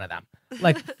are one of them.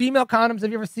 Like female condoms,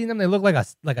 have you ever seen them? They look like a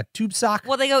tube sock.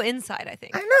 Well, they go inside, I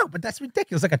think. I know, but that's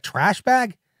ridiculous. Like a trash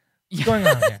bag. What's going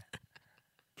on here?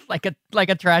 like a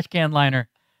trash can liner,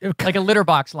 like a litter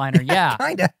box liner. Yeah,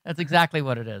 Kinda. That's exactly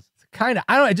what it is. Kinda.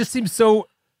 I don't know. It just seems so.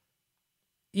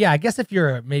 Yeah, I guess if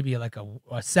you're maybe like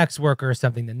a sex worker or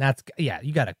something, then that's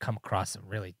you got to come across some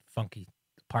really funky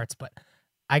parts. But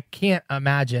I can't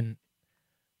imagine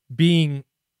being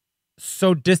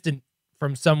so distant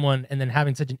from someone and then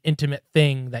having such an intimate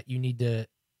thing that you need to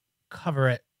cover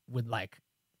it with like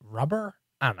rubber.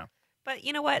 I don't know. But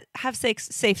you know what? Have safe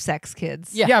sex,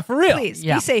 kids. Yeah, for real. Please,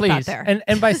 Yeah, be safe out please. there.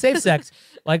 And by safe sex,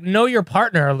 like know your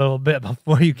partner a little bit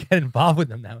before you get involved with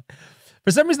them now. For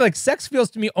some reason, like sex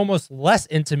feels to me almost less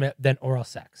intimate than oral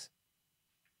sex.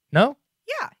 No?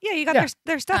 Yeah, you got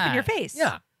their stuff in your face.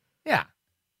 Yeah.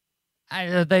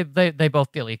 They both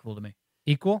feel equal to me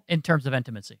Equal? in terms of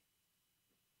intimacy.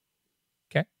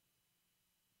 Okay.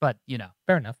 But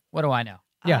Fair enough. what do I know?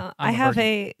 Yeah, I I'm a have virgin.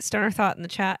 a stoner thought in the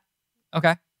chat.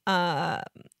 Okay. Sharjil,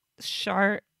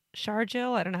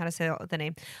 I don't know how to say the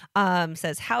name,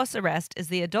 says house arrest is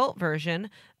the adult version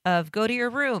of go to your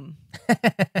room.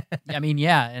 I mean,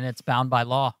 yeah, and it's bound by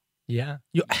law. Yeah.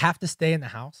 You have to stay in the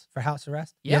house for house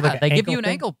arrest? You Yeah, have, like, they an give you an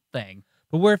thing? ankle thing.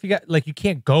 But where if you got like you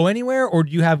can't go anywhere, or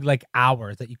do you have like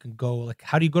hours that you can go? Like,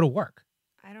 how do you go to work?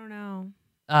 I don't know.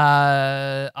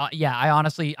 Yeah, I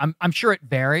honestly, I'm sure it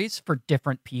varies for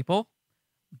different people,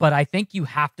 but I think you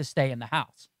have to stay in the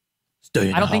house.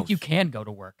 I don't think you can go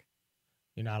to work.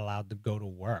 You're not allowed to go to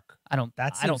work. I don't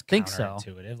think so.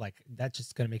 Counterintuitive. Like that's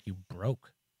just gonna make you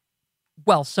broke.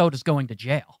 Well, so does going to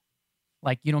jail.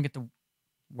 Like you don't get to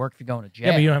work if you're going to jail.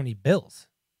 Yeah, but you don't have any bills.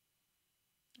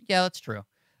 Yeah, that's true.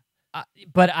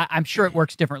 But I'm sure it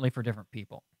works differently for different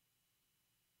people.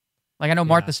 Like I know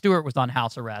Martha Stewart was on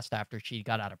house arrest after she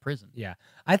got out of prison. Yeah,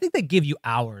 I think they give you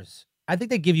hours.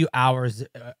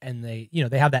 And they,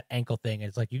 they have that ankle thing. And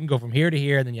it's like you can go from here to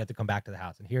here, and then you have to come back to the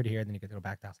house, and here to here, and then you get to go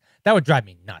back to the house. That would drive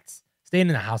me nuts. Staying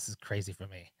in the house is crazy for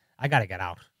me. I gotta get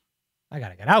out.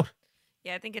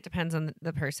 Yeah, I think it depends on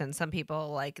the person. Some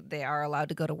people like they are allowed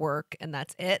to go to work and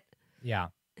that's it. Yeah,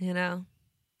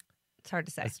 it's hard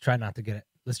to say. let's try not to get it.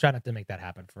 Let's try not to make that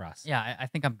happen for us. Yeah, I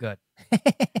think I'm good.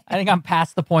 I think I'm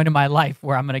past the point in my life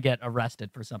where I'm going to get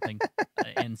arrested for something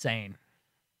insane.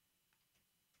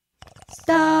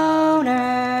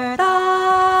 Stoner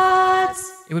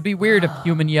Thoughts. It would be weird if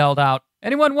human yelled out,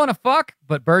 "Anyone want to fuck?"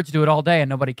 But birds do it all day and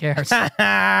nobody cares. That's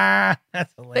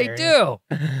They hilarious. do.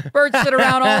 Birds sit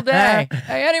around all day.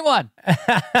 Hey, anyone?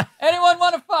 Anyone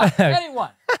want to fuck?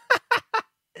 Anyone?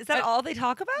 Is that all they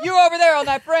talk about? You over there on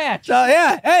that branch. So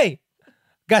yeah, hey,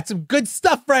 got some good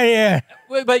stuff right here.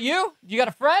 Wait, but you? You got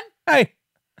a friend? Hey,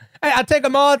 I'll take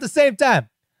them all at the same time.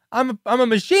 I'm a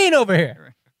machine over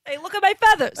here. Hey, look at my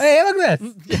feathers. Hey, look at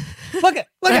this. Look at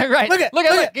right. look at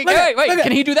Wait.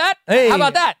 Can he do that? Hey. How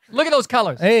about that? Look at those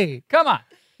colors. Hey, Come on.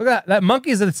 look at that.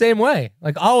 Monkeys are the same way.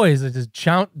 Like always, they're just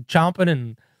chomping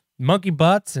and monkey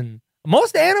butts and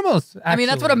most animals. I mean,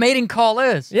 that's what a mating call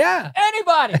is. Yeah.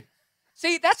 Anybody.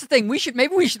 See, that's the thing.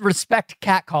 Maybe we should respect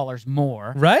cat callers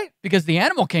more, Right? because the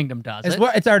animal kingdom does it.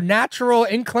 It's our natural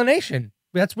inclination.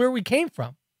 That's where we came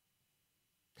from.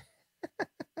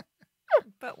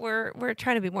 But we're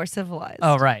trying to be more civilized.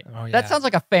 Oh, right. Oh, yeah. That sounds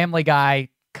like a Family Guy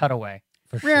cutaway.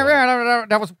 For sure. Yeah,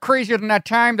 that was crazier than that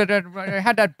time that I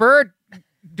had that bird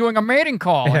doing a mating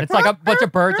call. And it's like a bunch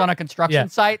of birds on a construction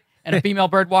site, and a female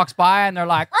bird walks by, and they're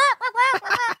like,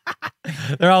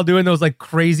 They're all doing those like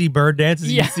crazy bird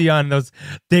dances you see on those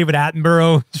David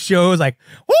Attenborough shows, like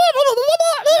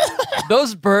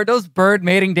those bird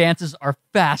mating dances are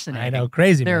fascinating. I know,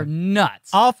 crazy. They're man. nuts.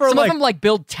 All for Some like, of them like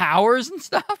build towers and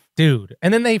stuff. dude.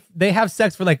 And then they have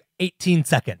sex for like 18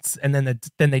 seconds, and then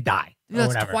they die. Or That's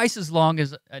whatever. twice as long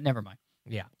as. Never mind.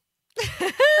 Yeah.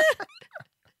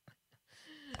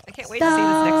 I can't wait to see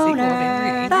this next sequel of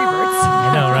Angry Birds.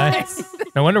 I know,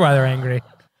 right? No wonder why they're angry.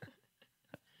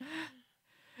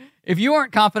 If you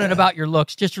aren't confident about your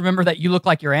looks, just remember that you look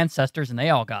like your ancestors, and they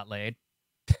all got laid.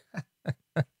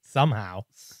 Somehow.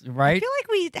 I Right? feel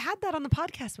like we had that on the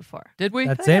podcast before. Did we?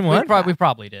 That same one? We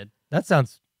probably did. That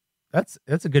sounds. That's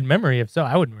a good memory. If so,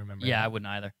 I wouldn't remember. Yeah, I that. wouldn't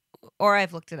either. Or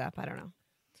I've looked it up. I don't know.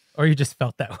 Or you just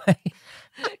felt that way.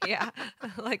 Yeah.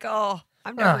 Like,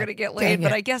 I'm never going to get laid, dang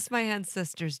but it. I guess my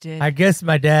ancestors did. I guess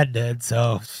my dad did.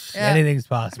 So Yeah. anything's I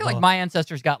possible. feel like my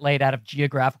ancestors got laid out of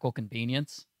geographical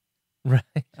convenience. right.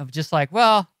 Of just like,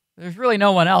 well, there's really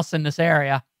no one else in this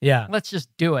area. Yeah. Let's just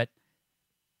do it.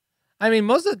 I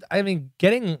mean,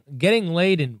 getting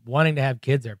laid and wanting to have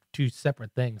kids are two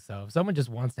separate things. So if someone just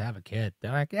wants to have a kid,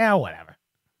 they're like, yeah, whatever.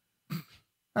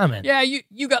 I'm in. Yeah, you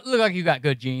look like you got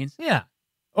good genes. Yeah.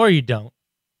 Or you don't.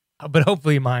 But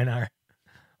hopefully mine are.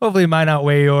 Hopefully mine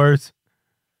outweigh yours.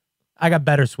 I got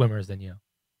better swimmers than you.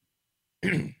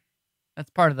 That's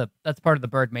part of the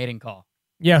bird mating call.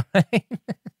 Yeah.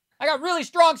 I got really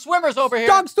strong swimmers over here.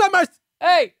 Strong swimmers.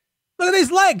 Hey, Look at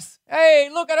these legs. hey,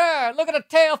 look at her. Look at the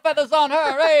tail feathers on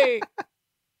her. Hey.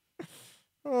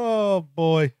 Oh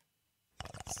boy.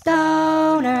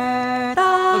 Stoner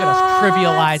thoughts. Look at us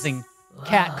trivializing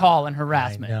cat call and I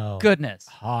harassment. know. Goodness.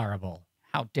 Horrible.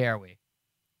 How dare we?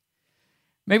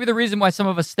 Maybe the reason why some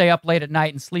of us stay up late at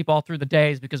night and sleep all through the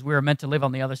day is because we were meant to live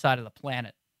on the other side of the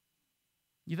planet.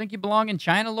 You think you belong in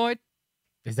China, Lloyd?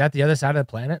 Is that the other side of the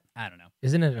planet? I don't know.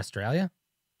 Isn't it Australia?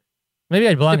 Maybe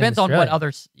I belong Depends in on Australia. what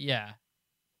others. Yeah.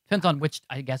 Depends on which,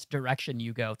 I guess, direction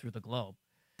you go through the globe.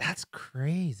 That's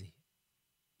crazy.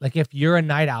 Like if you're a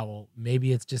night owl,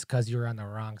 maybe it's just because you're on the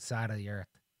wrong side of the earth.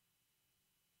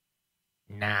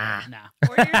 Nah. Nah.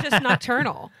 Or you're just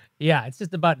nocturnal. Yeah, it's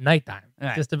just about nighttime. It's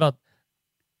Right. just about.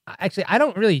 Actually, I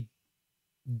don't really.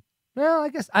 Well, I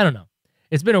guess I don't know.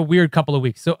 It's been a weird couple of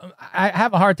weeks, so I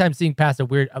have a hard time seeing past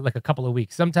a couple of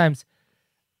weeks. Sometimes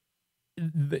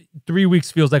 3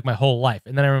 weeks feels like my whole life,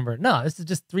 and then I remember, no, this is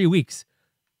just 3 weeks.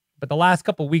 But the last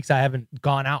couple of weeks, I haven't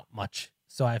gone out much,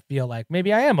 so I feel like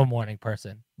maybe I am a morning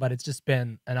person. But it's just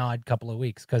been an odd couple of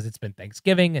weeks because it's been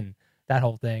Thanksgiving and that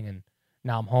whole thing, and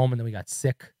now I'm home, and then we got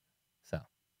sick. So,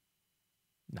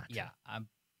 not sure. Yeah.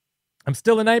 I'm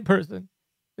still a night person.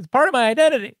 It's part of my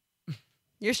identity.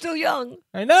 You're still young.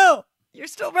 I know. You're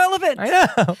still relevant. I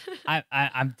know.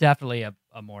 I'm definitely a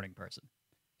morning person.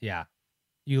 Yeah.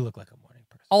 You look like a morning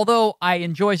person. Although I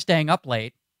enjoy staying up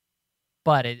late,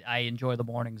 but I enjoy the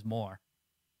mornings more.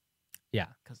 Yeah.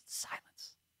 Because it's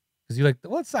silence. Because you like,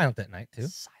 well, it's silent at night too.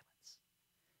 Silence.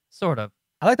 Sort of.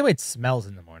 I like the way it smells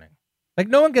in the morning. Like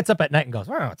no one gets up at night and goes,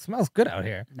 wow, it smells good out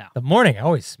here. No. The morning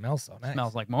always smells so nice.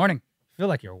 Smells like morning. I feel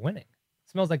like you're winning. It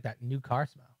smells like that new car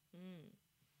smell.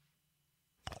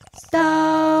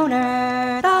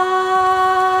 Stoner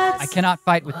thoughts. I cannot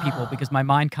fight with people because my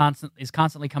mind is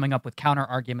constantly coming up with counter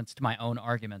arguments to my own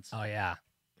arguments. Oh, yeah.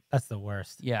 That's the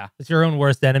worst. Yeah. It's your own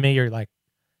worst enemy. You're like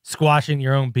squashing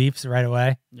your own beefs right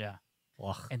away. Yeah.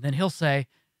 Ugh. And then he'll say,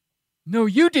 "No,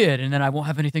 you did," and then I won't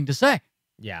have anything to say.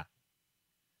 Yeah.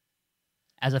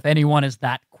 As if anyone is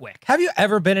that quick. Have you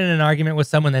ever been in an argument with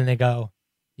someone and they go,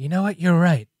 you know what? You're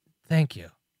right. Thank you.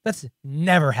 That's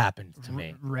never happened to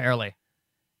me. Rarely.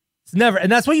 It's never,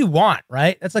 and that's what you want,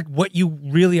 right? That's like what you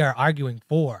really are arguing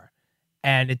for,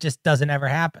 and it just doesn't ever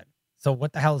happen. So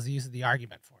what the hell is the use of the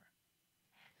argument for?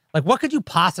 Like, what could you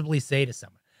possibly say to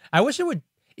someone? I wish it would,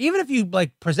 even if you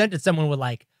like presented someone with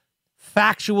like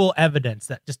factual evidence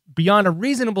that just beyond a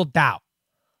reasonable doubt,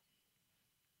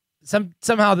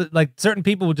 somehow that like certain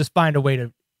people would just find a way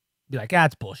to be like, ah,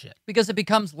 it's bullshit. Because it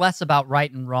becomes less about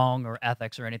right and wrong or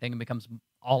ethics or anything. It becomes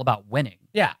all about winning.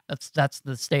 Yeah. That's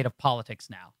the state of politics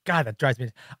now. God, that drives me.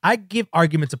 I give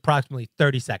arguments approximately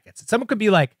 30 seconds. Someone could be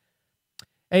like,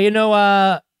 hey,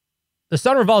 the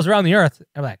sun revolves around the earth.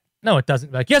 I'm like, no, it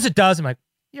doesn't. They're like, yes, it does. I'm like,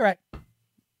 you're right.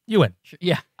 You win. Sure.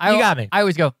 Yeah. You got me. I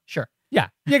always go, sure. Yeah,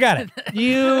 you got it.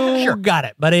 You Sure. got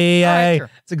it, buddy. All right, sure.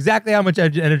 It's exactly how much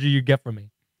energy you get from me.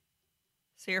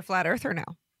 So you're a flat earther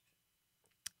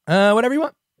now. Whatever you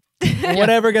want.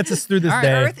 Whatever gets us through this All right,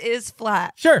 day. Earth is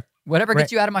flat. Sure. Whatever Right.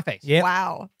 gets you out of my face. Yeah.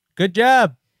 Wow. Good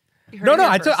job. You heard No, it no.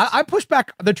 here I first. pushed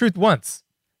back the truth once.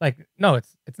 Like, no,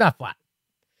 it's not flat.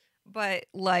 But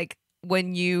like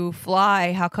when you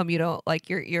fly, how come you don't like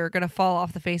you're gonna fall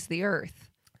off the face of the earth?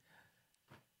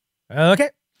 Okay.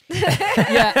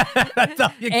 Yeah. That's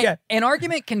all you get. An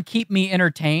argument can keep me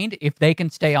entertained if they can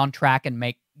stay on track and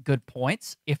make good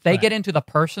points. If they Right. get into the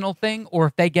personal thing or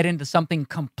if they get into something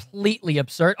completely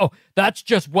absurd, oh, that's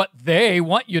just what they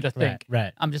want you to think.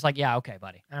 Right. I'm just like, yeah, okay,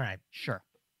 buddy. All right. Sure.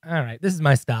 All right. This is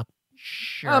my stop.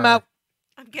 Sure. I'm out.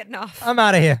 I'm getting off. I'm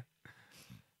out of here.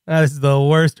 This is the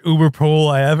worst Uber pool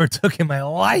I ever took in my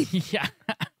life. Yeah.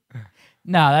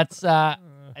 No, that's that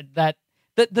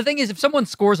the thing is if someone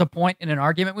scores a point in an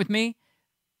argument with me,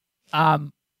 I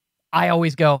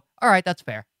always go, all right, that's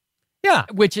fair. Yeah.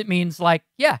 Which it means like,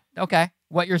 yeah, okay,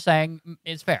 what you're saying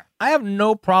is fair. I have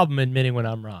no problem admitting when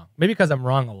I'm wrong. Maybe because I'm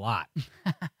wrong a lot.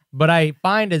 But I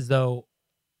find as though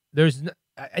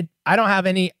I don't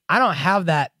have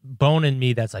that bone in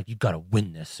me that's like, you got to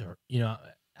win this, or,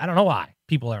 I don't know why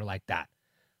people are like that.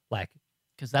 Like,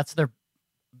 Because that's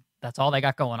all they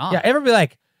got going on. yeah,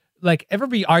 ever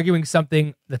be arguing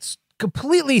something that's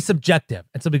completely subjective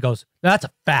and somebody goes, no, that's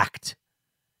a fact.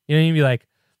 You'd be like,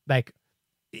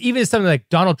 even something like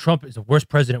Donald Trump is the worst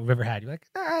president we've ever had. You're like,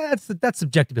 that's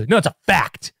subjective. Like, no, it's a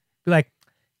fact. Be like,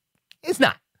 it's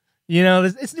not.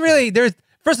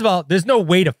 First of all, there's no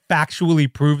way to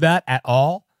factually prove that at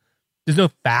all. There's no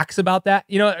facts about that,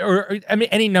 or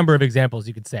any number of examples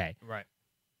you could say. Right.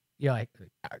 You're like,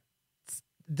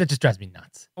 that just drives me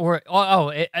nuts. Or,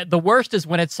 the worst is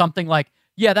when it's something like,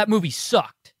 yeah, that movie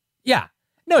sucked. Yeah.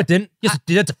 No, it didn't. Yes, it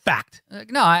did. That's a fact.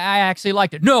 Like, no, I actually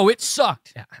liked it. No, it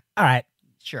sucked. Yeah. All right.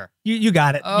 Sure. You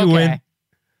got it. Okay. You win.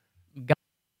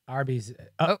 Arby's.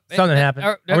 Something happened.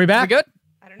 Are we back? We good?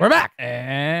 I don't know. We're back.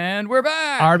 And we're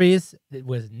back. Arby's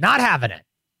was not having it.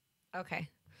 Okay.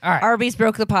 All right. Arby's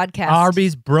broke the podcast.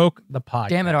 Arby's broke the podcast.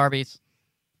 Damn it, Arby's.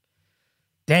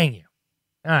 Dang you.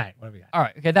 All right. What do we got? All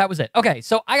right. Okay, that was it. Okay,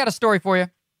 so I got a story for you.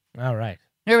 All right.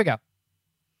 Here we go.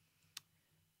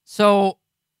 So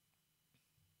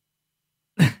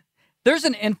there's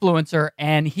an influencer,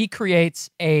 and he creates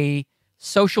a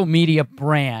social media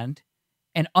brand,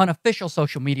 an unofficial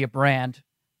social media brand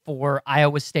for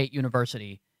Iowa State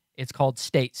University. It's called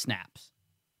State Snaps.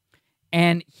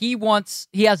 And he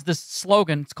has this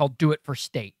slogan, it's called Do It for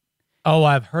State. Oh,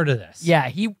 I've heard of this. Yeah,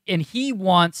 he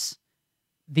wants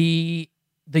the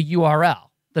URL,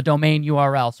 the domain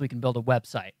URL, so we can build a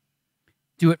website.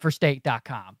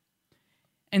 doitforstate.com.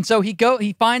 And so he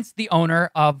finds the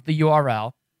owner of the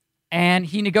URL, and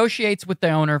he negotiates with the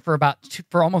owner for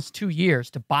almost 2 years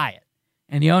to buy it.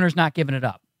 And the owner's not giving it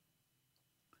up.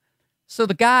 So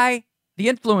the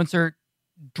influencer,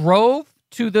 drove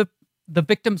to the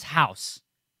victim's house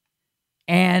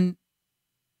and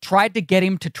tried to get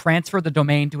him to transfer the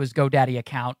domain to his GoDaddy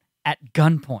account at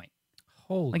gunpoint.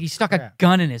 Holy Like he stuck a crap.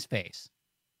 gun in his face.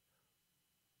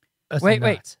 That's Wait,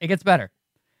 nuts. it gets better.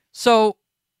 So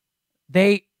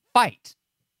they fight.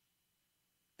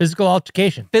 Physical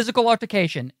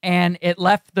altercation, and it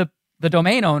left the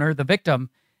domain owner, the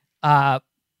victim,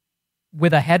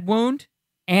 with a head wound,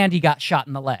 and he got shot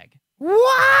in the leg.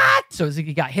 What? So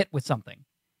he got hit with something.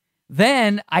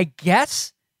 Then, I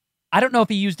guess, I don't know if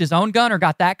he used his own gun or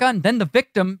got that gun. Then the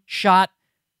victim shot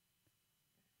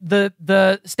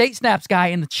the State Snaps guy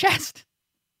in the chest.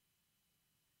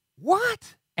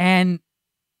 What? And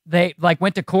they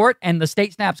went to court, and the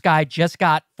State Snaps guy just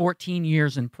got 14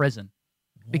 years in prison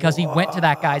because he went to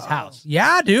that guy's house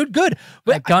Yeah, dude. Good.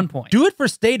 at gunpoint. Do It for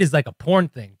State is like a porn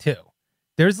thing, too.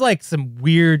 There's like some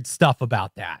weird stuff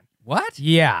about that. What?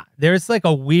 Yeah. There's like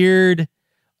a weird,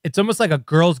 it's almost like a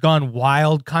Girls Gone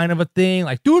Wild kind of a thing.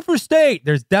 Like, do it for state.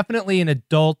 There's definitely an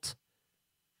adult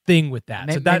thing with that.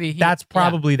 Maybe that's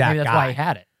probably that maybe that's guy. why he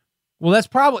had it. Well,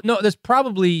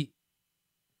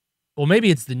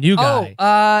 maybe it's the new guy.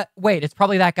 Oh, wait, it's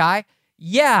probably that guy?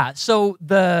 Yeah, so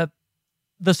the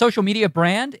social media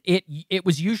brand, it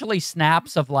was usually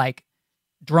snaps of like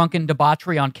drunken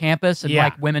debauchery on campus and Yeah.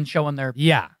 like women showing their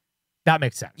Yeah. That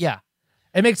makes sense. yeah.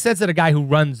 It makes sense that a guy who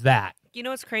runs that You know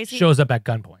what's crazy? shows up at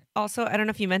gunpoint. Also, I don't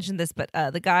know if you mentioned this, but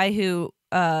the guy who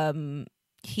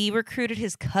he recruited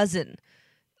his cousin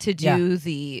to do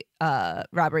the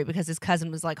robbery because his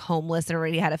cousin was like homeless and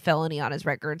already had a felony on his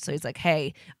record. So he's like,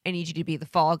 "Hey, I need you to be the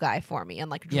fall guy for me," and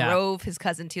like drove his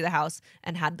cousin to the house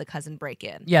and had the cousin break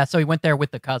in. Yeah, so he went there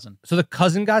with the cousin. So the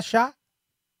cousin got shot?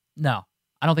 No,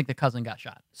 I don't think the cousin got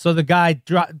shot. So the guy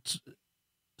dropped.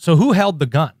 So who held the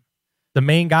gun? The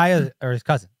main guy or his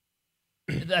cousin?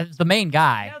 That's the main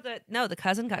guy. No, the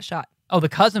cousin got shot. Oh, the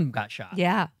cousin got shot.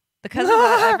 Yeah, the cousin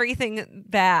got everything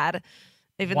bad,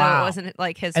 even though it wasn't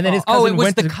like his. And fault. then his Oh, cousin it was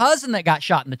went the to- cousin that got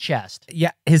shot in the chest.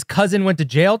 Yeah, his cousin went to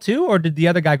jail too, or did the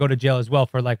other guy go to jail as well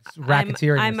for like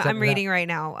racketeering? I'm reading right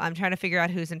now. I'm trying to figure out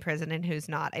who's in prison and who's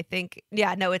not. I think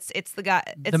it's the guy.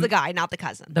 It's the guy, not the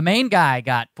cousin. The main guy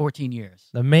got 14 years.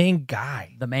 The main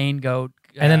guy. The main goat.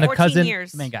 And then the 14 cousin.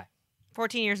 years. The main guy.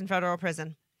 14 years in federal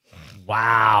prison.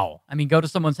 Wow. I mean, go to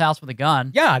someone's house with a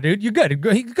gun. Yeah, dude, you're good.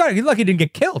 He's lucky he didn't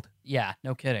get killed Yeah,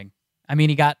 no kidding. I mean,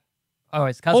 he got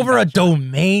his cousin over a got shot.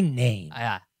 domain name.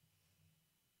 Yeah.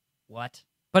 What?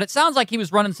 But it sounds like he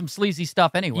was running some sleazy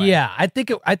stuff anyway. Yeah, I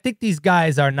think these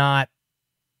guys are not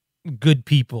good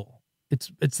people.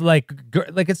 It's like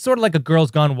it's sort of like a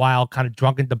Girls Gone Wild kind of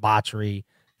drunken debauchery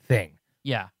thing.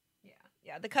 Yeah.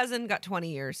 Yeah. The cousin got 20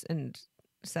 years, and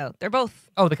so they're both.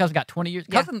 Oh, the cousin got 20 years.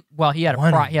 Yeah. Cousin. Well, he had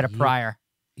One a year. prior.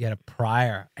 He had a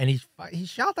prior, and he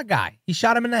shot the guy. He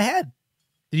shot him in the head.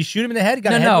 Did he shoot him in the head? He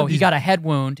got a head No, wound? he got a head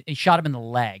wound. He shot him in the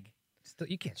leg. Still,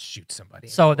 you can't shoot somebody.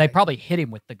 So they probably hit him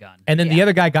with the gun. And then the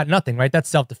other guy got nothing, right? That's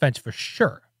self-defense for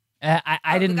sure.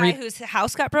 I didn't the guy read. whose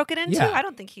house got broken into. Yeah. I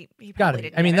don't think he Got probably it.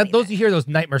 didn't. I mean, get those you hear those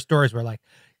nightmare stories where like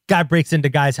guy breaks into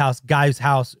guy's house,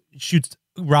 shoots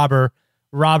robber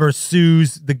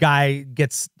sues the guy,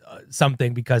 gets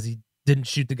something because he didn't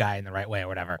shoot the guy in the right way or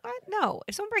whatever. What? No,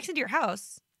 if someone breaks into your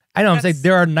house, I know. I'm saying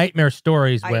there are nightmare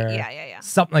stories where yeah.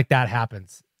 something like that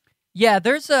happens. Yeah,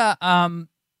 there's a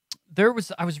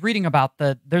I was reading about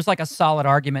there's like a solid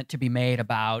argument to be made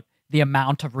about the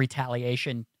amount of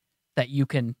retaliation that you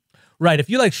can. Right. If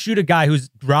you like shoot a guy who's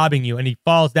robbing you and he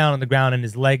falls down on the ground and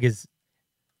his leg is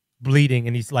bleeding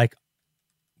and he's like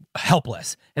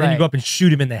helpless, and then you Right. go up and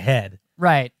shoot him in the head,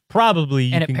 Right. probably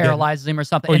you And it can paralyzes him or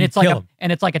something. or And you it's like kill him.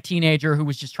 it's like a teenager who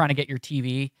was just trying to get your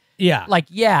TV. Yeah. Like,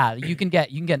 yeah, you can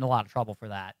get in a lot of trouble for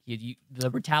that. The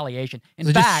retaliation. In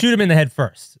So fact, just shoot him in the head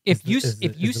first. if you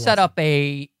set up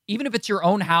even if it's your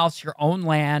own house, your own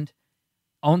land,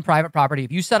 own private property,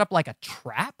 if you set up like a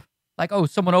trap, like, oh,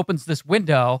 someone opens this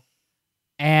window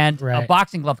and a Right.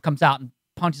 boxing glove comes out and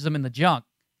punches them in the junk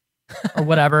or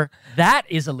whatever, that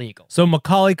is illegal. So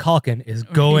Macaulay Culkin is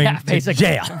going Yeah, to basically,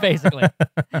 jail. Basically.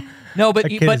 No, but That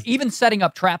kid is- even setting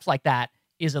up traps like that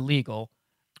is illegal.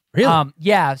 Really?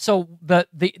 Yeah. So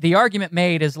the argument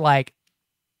made is like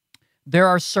there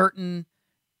are certain,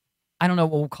 I don't know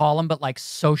what we'll call them, but like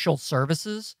social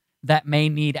services that may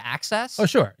need access. Oh,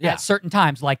 sure. Yeah. At certain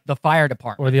times, like the fire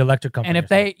department. Or the electric company. And if or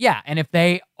something. and if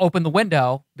they open the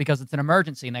window because it's an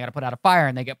emergency and they got to put out a fire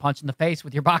and they get punched in the face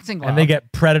with your boxing glove, And they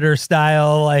get Predator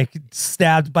style, like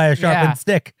stabbed by a sharpened Yeah.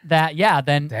 stick.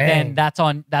 then Dang. that's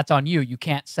on you. You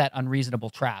can't set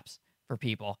unreasonable traps for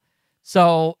people.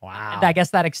 So Wow. I guess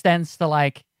that extends to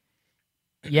like,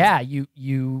 yeah,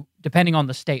 you depending on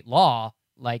the state law,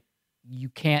 like you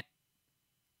can't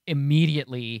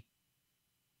immediately.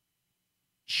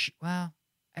 Well,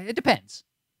 it depends.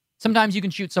 Sometimes you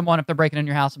can shoot someone if they're breaking in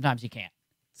your house. Sometimes you can't.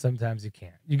 Sometimes you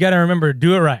can't. You got to remember,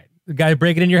 do it right. The guy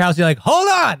breaking in your house, you're like, hold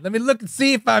on, let me look and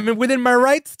see if I'm within my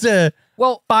rights to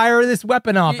fire this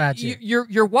weapon off at you.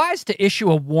 You're wise to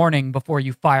issue a warning before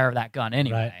you fire that gun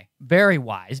anyway. Right. Very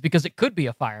wise, because it could be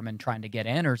a fireman trying to get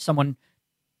in, or someone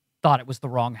thought it was the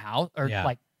wrong house, or Yeah.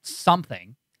 like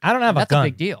something. I don't have That's a gun. a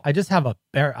big deal. I just have I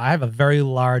have a very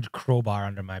large crowbar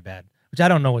under my bed, which I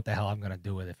don't know what the hell I'm going to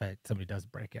do with if somebody does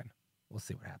break in. We'll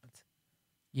see what happens.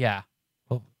 Yeah.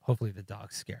 Hopefully the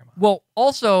dogs scare him off. Well,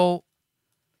 also,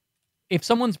 if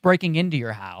someone's breaking into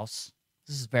your house,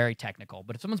 this is very technical,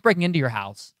 but if someone's breaking into your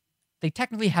house, they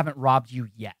technically haven't robbed you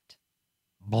yet.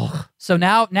 So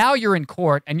now you're in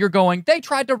court and you're going, they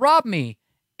tried to rob me.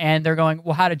 And they're going,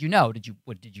 well, how did you know? Did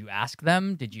you ask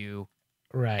them? Did you?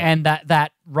 Right. And that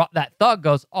thug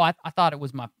goes, oh, I thought it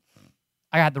was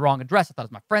I had the wrong address. I thought it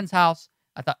was my friend's house.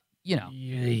 I thought,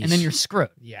 and then you're screwed.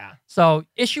 Yeah. So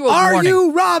issue a Are warning.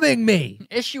 you robbing me?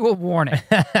 Issue a warning.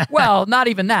 Well, not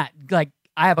even that. Like,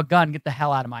 I have a gun. Get the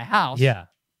hell out of my house. Yeah.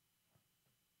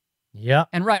 Yep.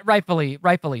 And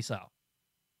rightfully so.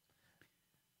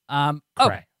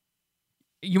 Right.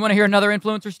 You want to hear another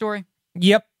influencer story?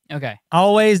 Yep. Okay.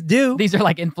 Always do. These are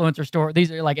like influencer story.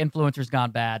 These are like influencers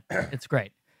gone bad. It's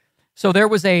great. So there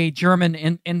was a German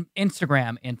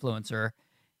Instagram influencer,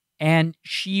 and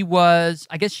she was,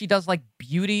 I guess she does like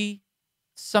beauty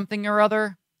something or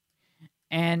other.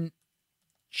 And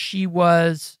she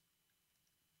was,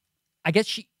 I guess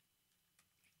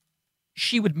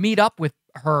she would meet up with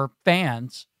her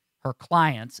fans, her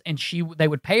clients, and they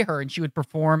would pay her, and she would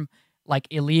perform like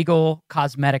illegal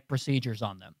cosmetic procedures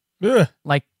on them, Ugh.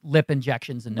 like lip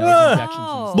injections and nose Ugh. injections and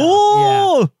Oh. stuff.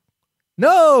 Bull!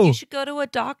 No. You should go to a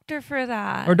doctor for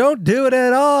that. Or don't do it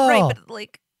at all. Right, but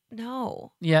like,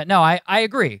 no. Yeah, no, I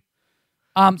agree.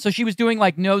 So she was doing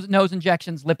like nose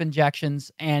injections, lip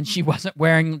injections, and she wasn't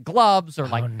wearing gloves or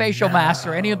like facial masks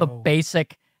or any of the no.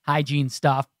 basic hygiene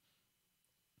stuff.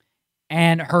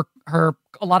 And a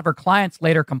lot of her clients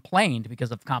later complained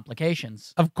because of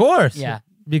complications. Of course. Yeah.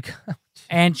 Because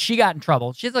And she got in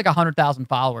trouble. She has like 100,000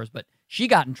 followers, but she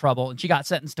got in trouble and she got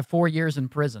sentenced to 4 years in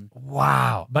prison.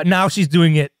 wow. But now she's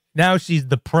doing it. Now she's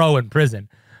the pro in prison.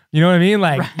 You know what I mean?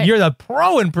 Like Right. you're the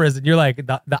pro in prison. You're like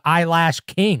the eyelash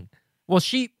king. Well,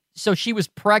 she was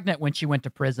pregnant when she went to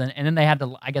prison, and then they had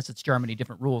to, I guess it's Germany,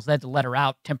 different rules. They had to let her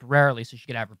out temporarily so she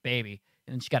could have her baby,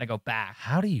 and then she got to go back.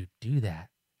 How do you do that?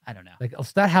 I don't know. Like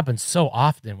that happens so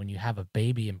often when you have a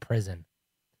baby in prison.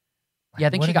 Like, Yeah, I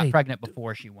think what she do got they pregnant do?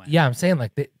 before she went. Yeah, I'm saying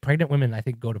like pregnant women, I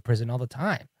think, go to prison all the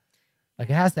time. Like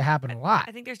it has to happen a lot.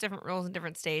 I think there's different rules in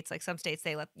different states. Like some states,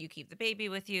 they let you keep the baby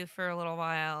with you for a little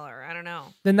while, or I don't know.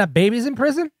 Then that baby's in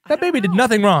prison? I That don't baby did know.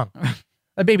 nothing wrong.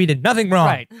 That baby did nothing wrong.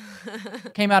 Right.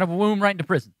 Came out of a womb right into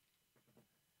prison.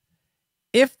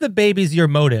 If the baby's your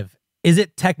motive, is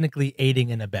it technically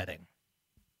aiding and abetting?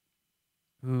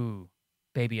 Ooh,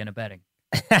 baby and abetting.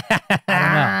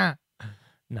 I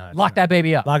No. it's Lock not. that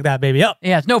baby up. Lock that baby up.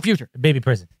 Yeah, it's no future. Baby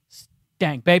prison.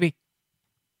 Dang, baby.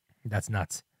 That's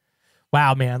nuts.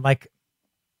 Wow, man. Like,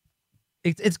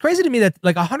 it's crazy to me that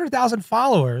like 100,000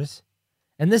 followers,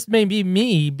 and this may be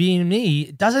me being me,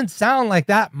 it doesn't sound like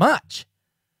that much.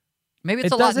 Maybe it's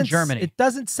It a lot in doesn't- Germany. It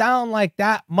doesn't sound like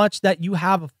that much that you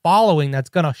have a following that's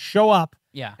going to show up.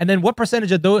 Yeah. And then what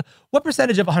percentage of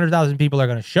 100,000 people are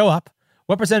going to show up?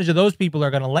 What percentage of those people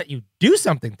are going to let you do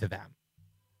something to them?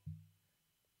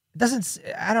 It doesn't,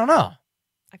 I don't know.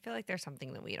 I feel like there's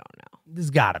something that we don't know. There's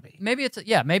got to be. Maybe it's,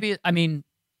 yeah, maybe, I mean,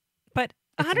 But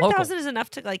It's 100,000 is enough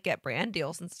to like get brand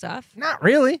deals and stuff. Not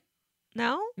really.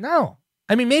 No? No.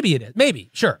 I mean, maybe it is. Maybe.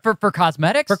 Sure. for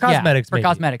cosmetics? For Yeah, cosmetics, for maybe.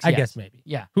 cosmetics, I yes. guess maybe.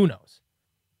 Yeah. Who knows?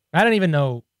 I don't even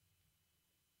know.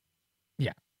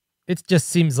 Yeah. It just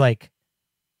seems like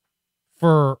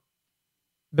for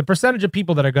the percentage of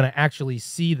people that are going to actually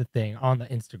see the thing on the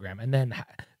Instagram, and then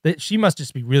that she must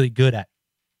just be really good at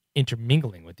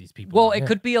intermingling with these people. Well, on it there.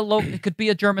 could be it could be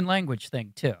a German language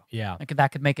thing too. Yeah. Like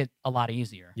that could make it a lot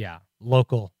easier. Yeah.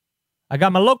 Local. I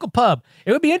got my local pub.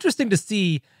 It would be interesting to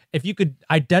see if you could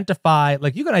identify,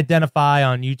 like you can identify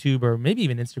on YouTube or maybe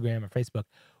even Instagram or Facebook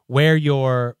where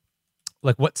your,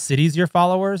 like what cities your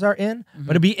followers are in. Mhm.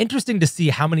 But it'd be interesting to see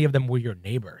how many of them were your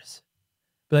neighbors.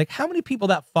 Be like, how many people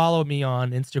that follow me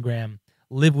on Instagram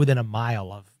live within a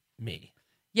mile of me?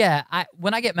 Yeah,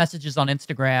 when I get messages on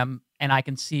Instagram and I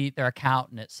can see their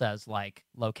account and it says like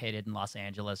located in Los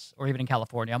Angeles or even in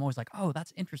California, I'm always like, oh,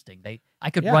 that's interesting. I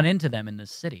could Yeah. run into them in this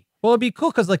city. Well, it'd be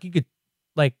cool because like you could,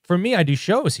 like for me, I do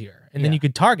shows here, and then Yeah. you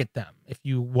could target them if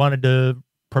you wanted to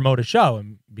promote a show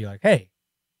and be like, hey,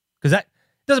 because that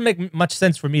doesn't make much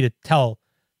sense for me to tell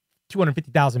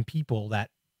 250,000 people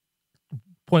that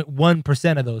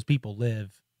 0.1% of those people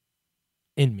live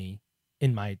in me,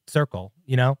 in my circle,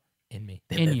 you know, in me,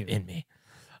 they In live you. in me.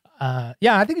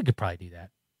 Yeah, I think you could probably do that.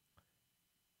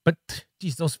 But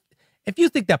geez, if you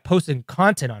think that posting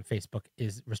content on Facebook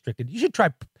is restricted, you should try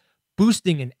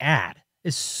boosting an ad.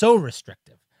 It's so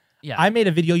restrictive. Yeah. I made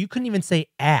a video. You couldn't even say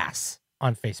ass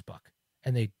on Facebook,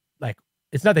 and they like.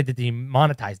 It's not that they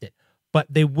demonetized it, but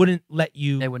they wouldn't let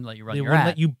you. They wouldn't let you run They your wouldn't ad.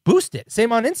 let you boost it.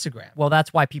 Same on Instagram. Well,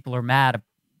 that's why people are mad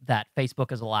that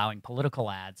Facebook is allowing political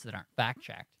ads that aren't fact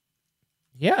checked.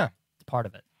 Yeah. It's part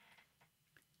of it.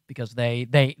 Because they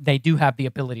do have the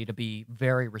ability to be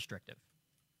very restrictive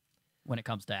when it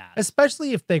comes to ads.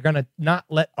 Especially if they're gonna not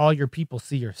let all your people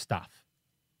see your stuff.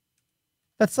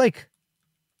 That's like,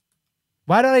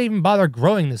 why did I even bother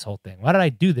growing this whole thing? Why did I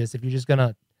do this if you're just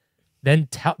gonna then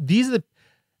tell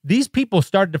these people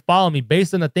started to follow me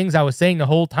based on the things I was saying the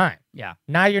whole time. Yeah.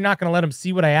 Now you're not gonna let them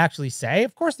see what I actually say?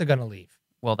 Of course they're gonna leave.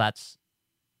 Well, that's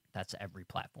every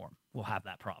platform will have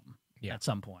that problem Yeah. at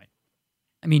some point.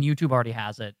 I mean, YouTube already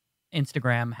has it.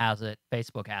 Instagram has it.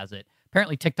 Facebook has it.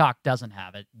 Apparently, TikTok doesn't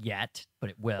have it yet, but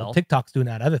it will. Well, TikTok's doing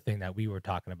that other thing that we were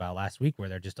talking about last week where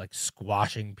they're just like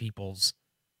squashing people's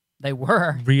They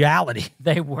were. reality.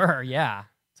 They were, yeah.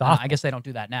 It's awful. I guess they don't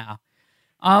do that now.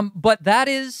 But that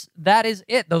is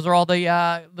it. Those are all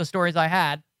the stories I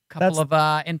had. Couple of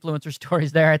influencer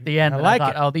stories there at the end. I that like I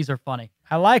thought, it. oh, these are funny.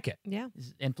 I like it. Yeah.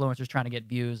 These influencers trying to get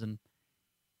views and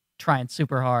trying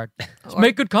super hard. Just Or-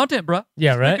 make good content, bro.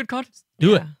 Yeah, Just Make right? good content.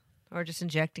 Do it. Or just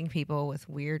injecting people with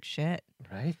weird shit.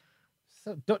 Right?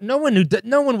 So no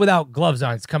one without gloves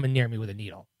on is coming near me with a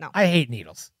needle. No. I hate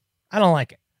needles. I don't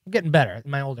like it. I'm getting better in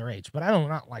my older age, but I do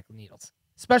not like needles.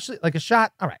 Especially like a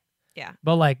shot. All right. Yeah.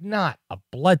 But like not a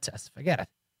blood test. Forget it.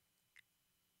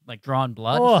 Like drawing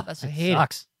blood. Oh, That I shit hate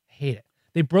sucks. I hate it.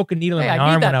 They broke a needle in Hey, my I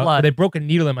need arm that when blood. they broke a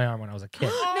needle in my arm when I was a kid.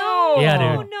 No. Yeah,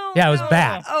 dude. No, Yeah, it was no.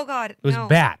 bad. Oh God. It was no.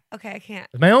 bad. Okay, I can't. It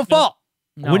was my own fault.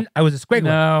 No. I was a squiggler.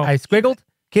 No. I squiggled.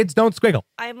 Kids don't squiggle.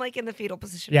 I'm like in the fetal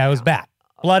position. Yeah, right it was now. bad.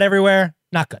 Blood everywhere.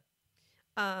 Not good.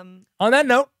 Um, On that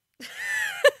note,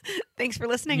 thanks for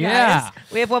listening, Yeah. guys.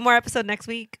 We have one more episode next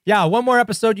week. yeah, one more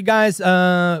episode, you guys.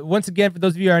 Once again, for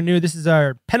those of you who are new, this is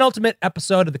our penultimate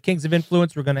episode of the Kings of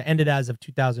Influence. We're going to end it as of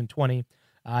 2020.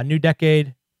 New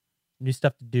decade, new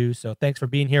stuff to do. So thanks for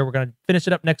being here. We're going to finish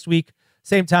it up next week.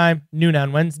 Same time, noon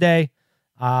on Wednesday.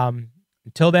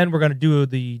 Until then, we're going to do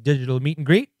the digital meet and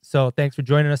greet. So thanks for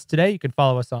joining us today. You can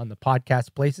follow us on the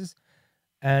podcast places.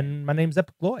 And my name's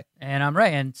Epic Lloyd. And I'm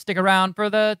Ray. And stick around for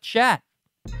the chat.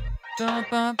 Bum,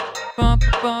 bum, bum,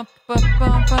 bum, bum,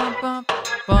 bum, bum, bum,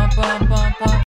 bum, bum, bum, bum.